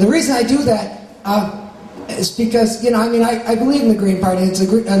 And the reason I do that is because, you know, I mean, I believe in the Green Party. It's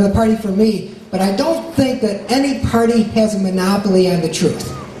the party for me. But I don't think that any party has a monopoly on the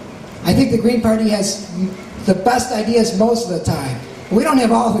truth. I think the Green Party has the best ideas most of the time. We don't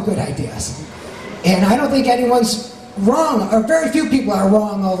have all the good ideas. And I don't think anyone's wrong, or very few people are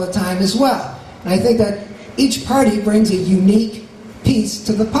wrong all the time as well. And I think that each party brings a unique piece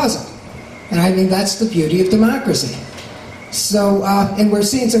to the puzzle. And I mean, that's the beauty of democracy. So, and we're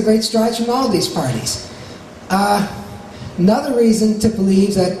seeing some great strides from all these parties. Another reason to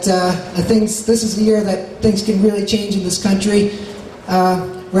believe that this is a year that things can really change in this country.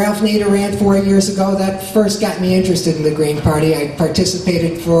 Ralph Nader ran 4 years ago. That first got me interested in the Green Party. I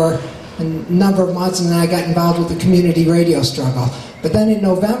participated for a number of months, and then I got involved with the community radio struggle. But then in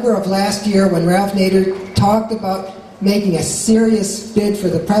November of last year, when Ralph Nader talked about making a serious bid for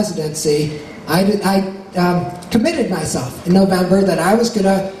the presidency, I committed myself in November that I was going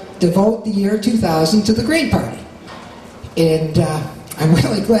to devote the year 2000 to the Green Party. And I'm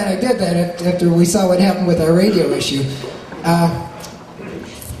really glad I did that after we saw what happened with our radio issue.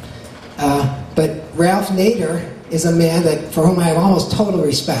 But Ralph Nader is a man for whom I have almost total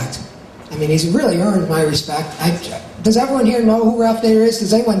respect. I mean, he's really earned my respect. Does everyone here know who Ralph Nader is?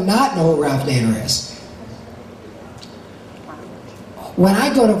 Does anyone not know who Ralph Nader is? When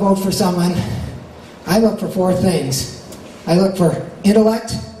I go to vote for someone, I look for 4 things. I look for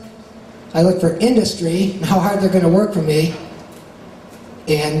intellect, I look for industry, and how hard they're going to work for me,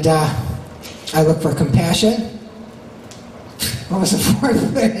 and I look for compassion. What was the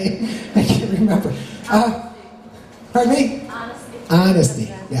 4th thing? I can't remember. Pardon me? Honesty.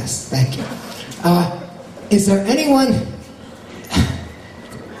 Honesty, yes, thank you. Is there anyone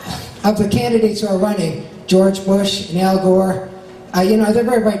of the candidates who are running, George Bush and Al Gore, they're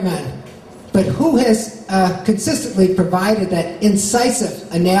very bright men, but who has consistently provided that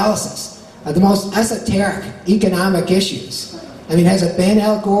incisive analysis of the most esoteric economic issues? I mean, has it been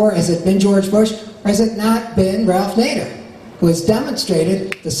Al Gore, has it been George Bush, or has it not been Ralph Nader, who has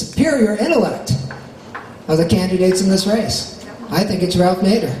demonstrated the superior intellect of the candidates in this race? I think it's Ralph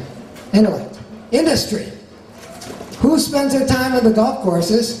Nader. Intellect. Industry. Who spends their time on the golf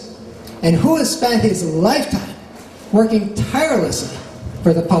courses, and who has spent his lifetime working tirelessly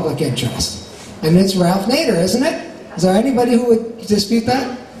for the public interest? I mean, it's Ralph Nader, isn't it? Is there anybody who would dispute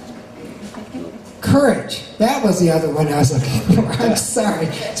that? Courage. That was the other one I was looking for. I'm sorry.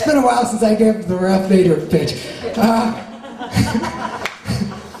 It's been a while since I gave the Ralph Nader pitch.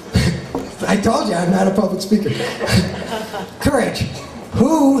 I told you I'm not a public speaker. Courage.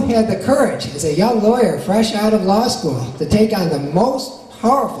 Who had the courage as a young lawyer fresh out of law school to take on the most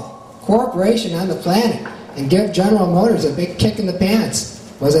powerful corporation on the planet and give General Motors a big kick in the pants?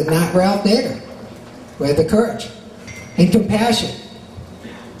 Was it not Ralph Nader who had the courage and compassion?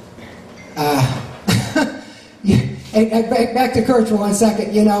 And back to courage for 1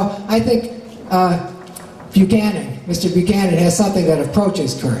 second. I think Mr. Buchanan has something that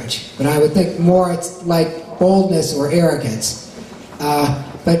approaches courage, but I would think more it's like boldness or arrogance.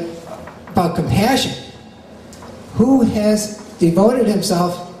 But about compassion, who has devoted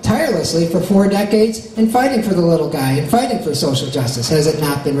himself tirelessly for 4 decades in fighting for the little guy and fighting for social justice? Has it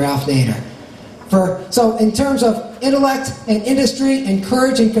not been Ralph Nader? So in terms of intellect and industry and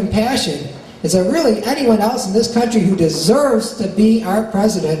courage and compassion, is there really anyone else in this country who deserves to be our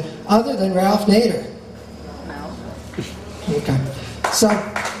president other than Ralph Nader? Okay. So,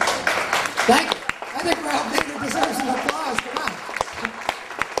 thank you. I think Ralph Nader deserves an applause. Come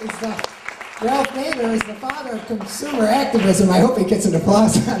on. Ralph Nader is the father of consumer activism. I hope he gets an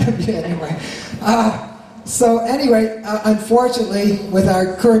applause out of you anyway. Unfortunately, with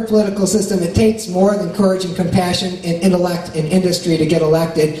our current political system, it takes more than courage and compassion and intellect and industry to get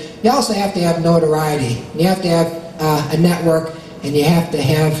elected. You also have to have notoriety. You have to have a network, and you have to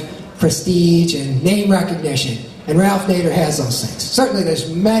have prestige and name recognition. And Ralph Nader has those things. Certainly there's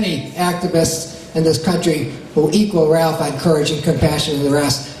many activists in this country who equal Ralph on courage and compassion and the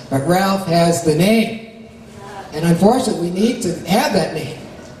rest. But Ralph has the name. And unfortunately, we need to have that name.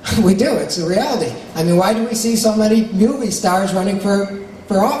 We do. It's a reality. I mean, why do we see so many movie stars running for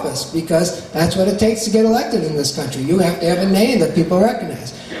office? Because that's what it takes to get elected in this country. You have to have a name that people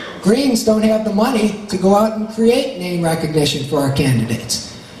recognize. Greens don't have the money to go out and create name recognition for our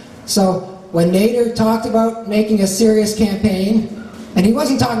candidates. So when Nader talked about making a serious campaign, and he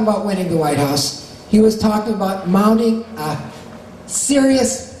wasn't talking about winning the White House, he was talking about mounting a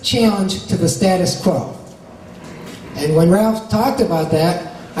serious challenge to the status quo. And when Ralph talked about that,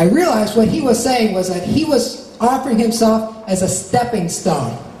 I realized what he was saying was that he was offering himself as a stepping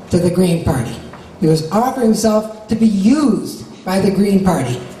stone to the Green Party. He was offering himself to be used by the Green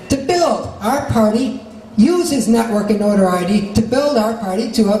Party to build our party, use his network and notoriety to build our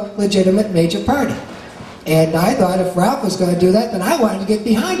party to a legitimate major party. And I thought if Ralph was going to do that, then I wanted to get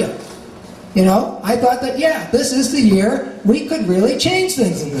behind him. I thought that, this is the year we could really change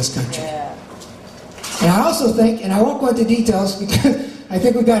things in this country. And I also think, and I won't go into details because I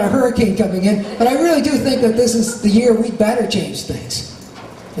think we've got a hurricane coming in, but I really do think that this is the year we better change things.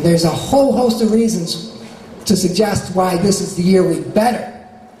 And there's a whole host of reasons to suggest why this is the year we better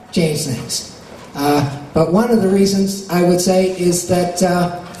change things. But one of the reasons I would say is that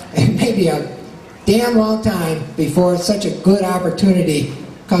it may be a damn long time before such a good opportunity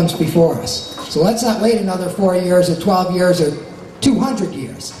comes before us. So let's not wait another 4 years or 12 years or 200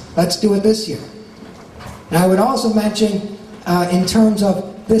 years. Let's do it this year. And I would also mention, in terms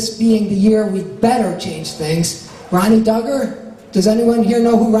of this being the year we better change things, Ronnie Duggar. Does anyone here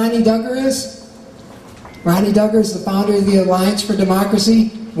know who Ronnie Duggar is? Ronnie Duggar is the founder of the Alliance for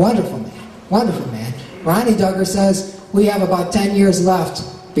Democracy. Wonderful man. Wonderful man. Ronnie Duggar says we have about 10 years left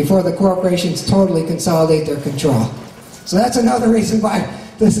before the corporations totally consolidate their control. So that's another reason why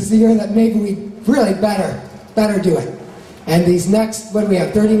this is the year that maybe we really better do it. And these next, what do we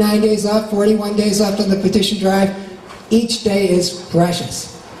have, 39 days left, 41 days left on the petition drive? Each day is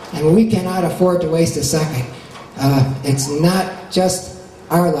precious. And we cannot afford to waste a second. It's not just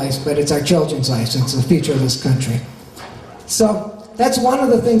our lives, but it's our children's lives. It's the future of this country. So that's one of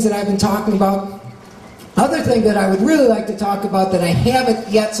the things that I've been talking about. Other thing that I would really like to talk about that I haven't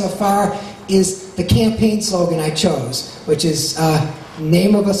yet so far is the campaign slogan I chose, which is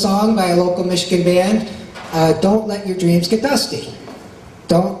name of a song by a local Michigan band, Don't Let Your Dreams Get Dusty.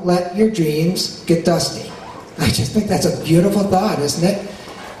 Don't let your dreams get dusty. I just think that's a beautiful thought, isn't it?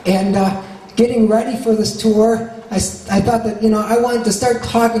 And getting ready for this tour, I thought that, I wanted to start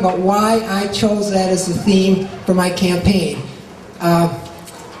talking about why I chose that as the theme for my campaign.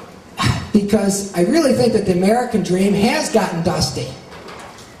 Because I really think that the American dream has gotten dusty.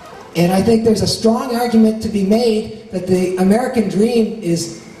 And I think there's a strong argument to be made that the American dream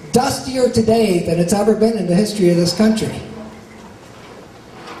is dustier today than it's ever been in the history of this country.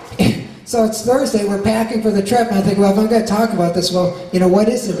 So it's Thursday, we're packing for the trip, and I think, well, if I'm going to talk about this, well, what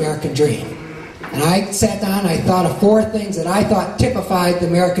is the American dream? And I sat down and I thought of 4 things that I thought typified the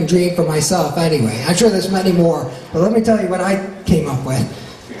American dream for myself anyway. I'm sure there's many more, but let me tell you what I came up with.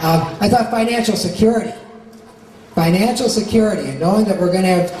 I thought financial security. Financial security, and knowing that we're going to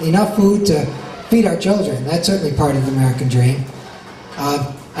have enough food to feed our children. That's certainly part of the American dream.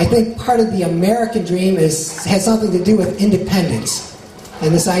 I think part of the American dream has something to do with independence.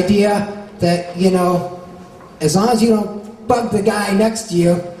 And this idea that, as long as you don't bug the guy next to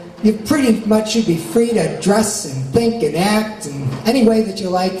you, you pretty much should be free to dress and think and act in any way that you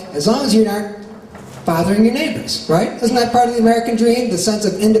like, as long as you aren't bothering your neighbors, right? Isn't that part of the American dream? The sense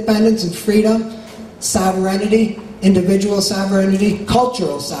of independence and freedom, sovereignty, individual sovereignty,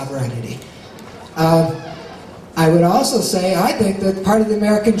 cultural sovereignty. I would also say, I think that part of the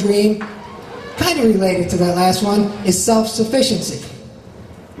American dream, kind of related to that last one, is self-sufficiency.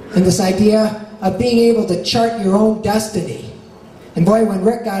 And this idea of being able to chart your own destiny. And boy, when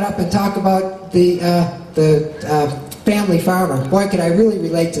Rick got up and talked about the family farmer, boy, could I really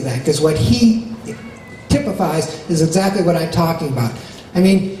relate to that, because what he typifies is exactly what I'm talking about. I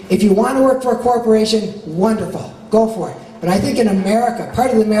mean, if you want to work for a corporation, wonderful, go for it. But I think in America,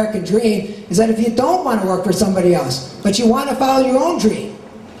 part of the American dream is that if you don't want to work for somebody else, but you want to follow your own dream,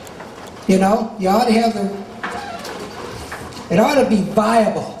 you ought to have it ought to be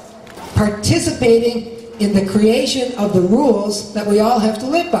viable. Participating in the creation of the rules that we all have to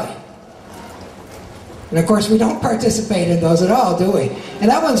live by. And of course, we don't participate in those at all, do we? And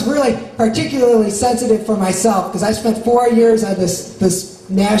that one's really particularly sensitive for myself, because I spent 4 years on this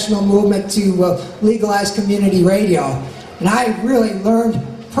national movement to legalize community radio. And I really learned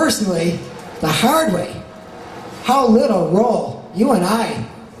personally, the hard way, how little role you and I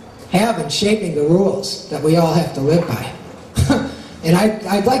have in shaping the rules that we all have to live by. And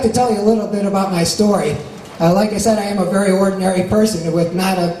I'd like to tell you a little bit about my story. Like I said, I am a very ordinary person with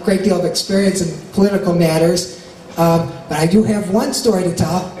not a great deal of experience in political matters. But I do have one story to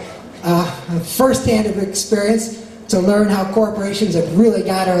tell, first-hand of experience to learn how corporations have really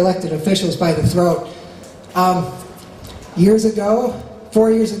got our elected officials by the throat. Years ago,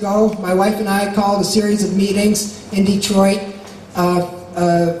 4 years ago, my wife and I called a series of meetings in Detroit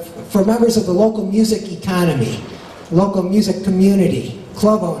for members of the local music economy, local music community,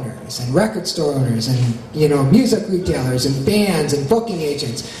 club owners and record store owners and music retailers and bands and booking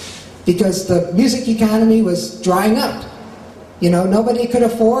agents, because the music economy was drying up. Nobody could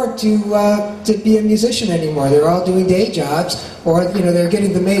afford to be a musician anymore. They were all doing day jobs, or they were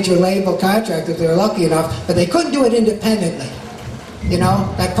getting the major label contract if they were lucky enough, but they couldn't do it independently.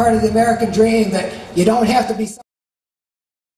 That part of the American dream that you don't have to be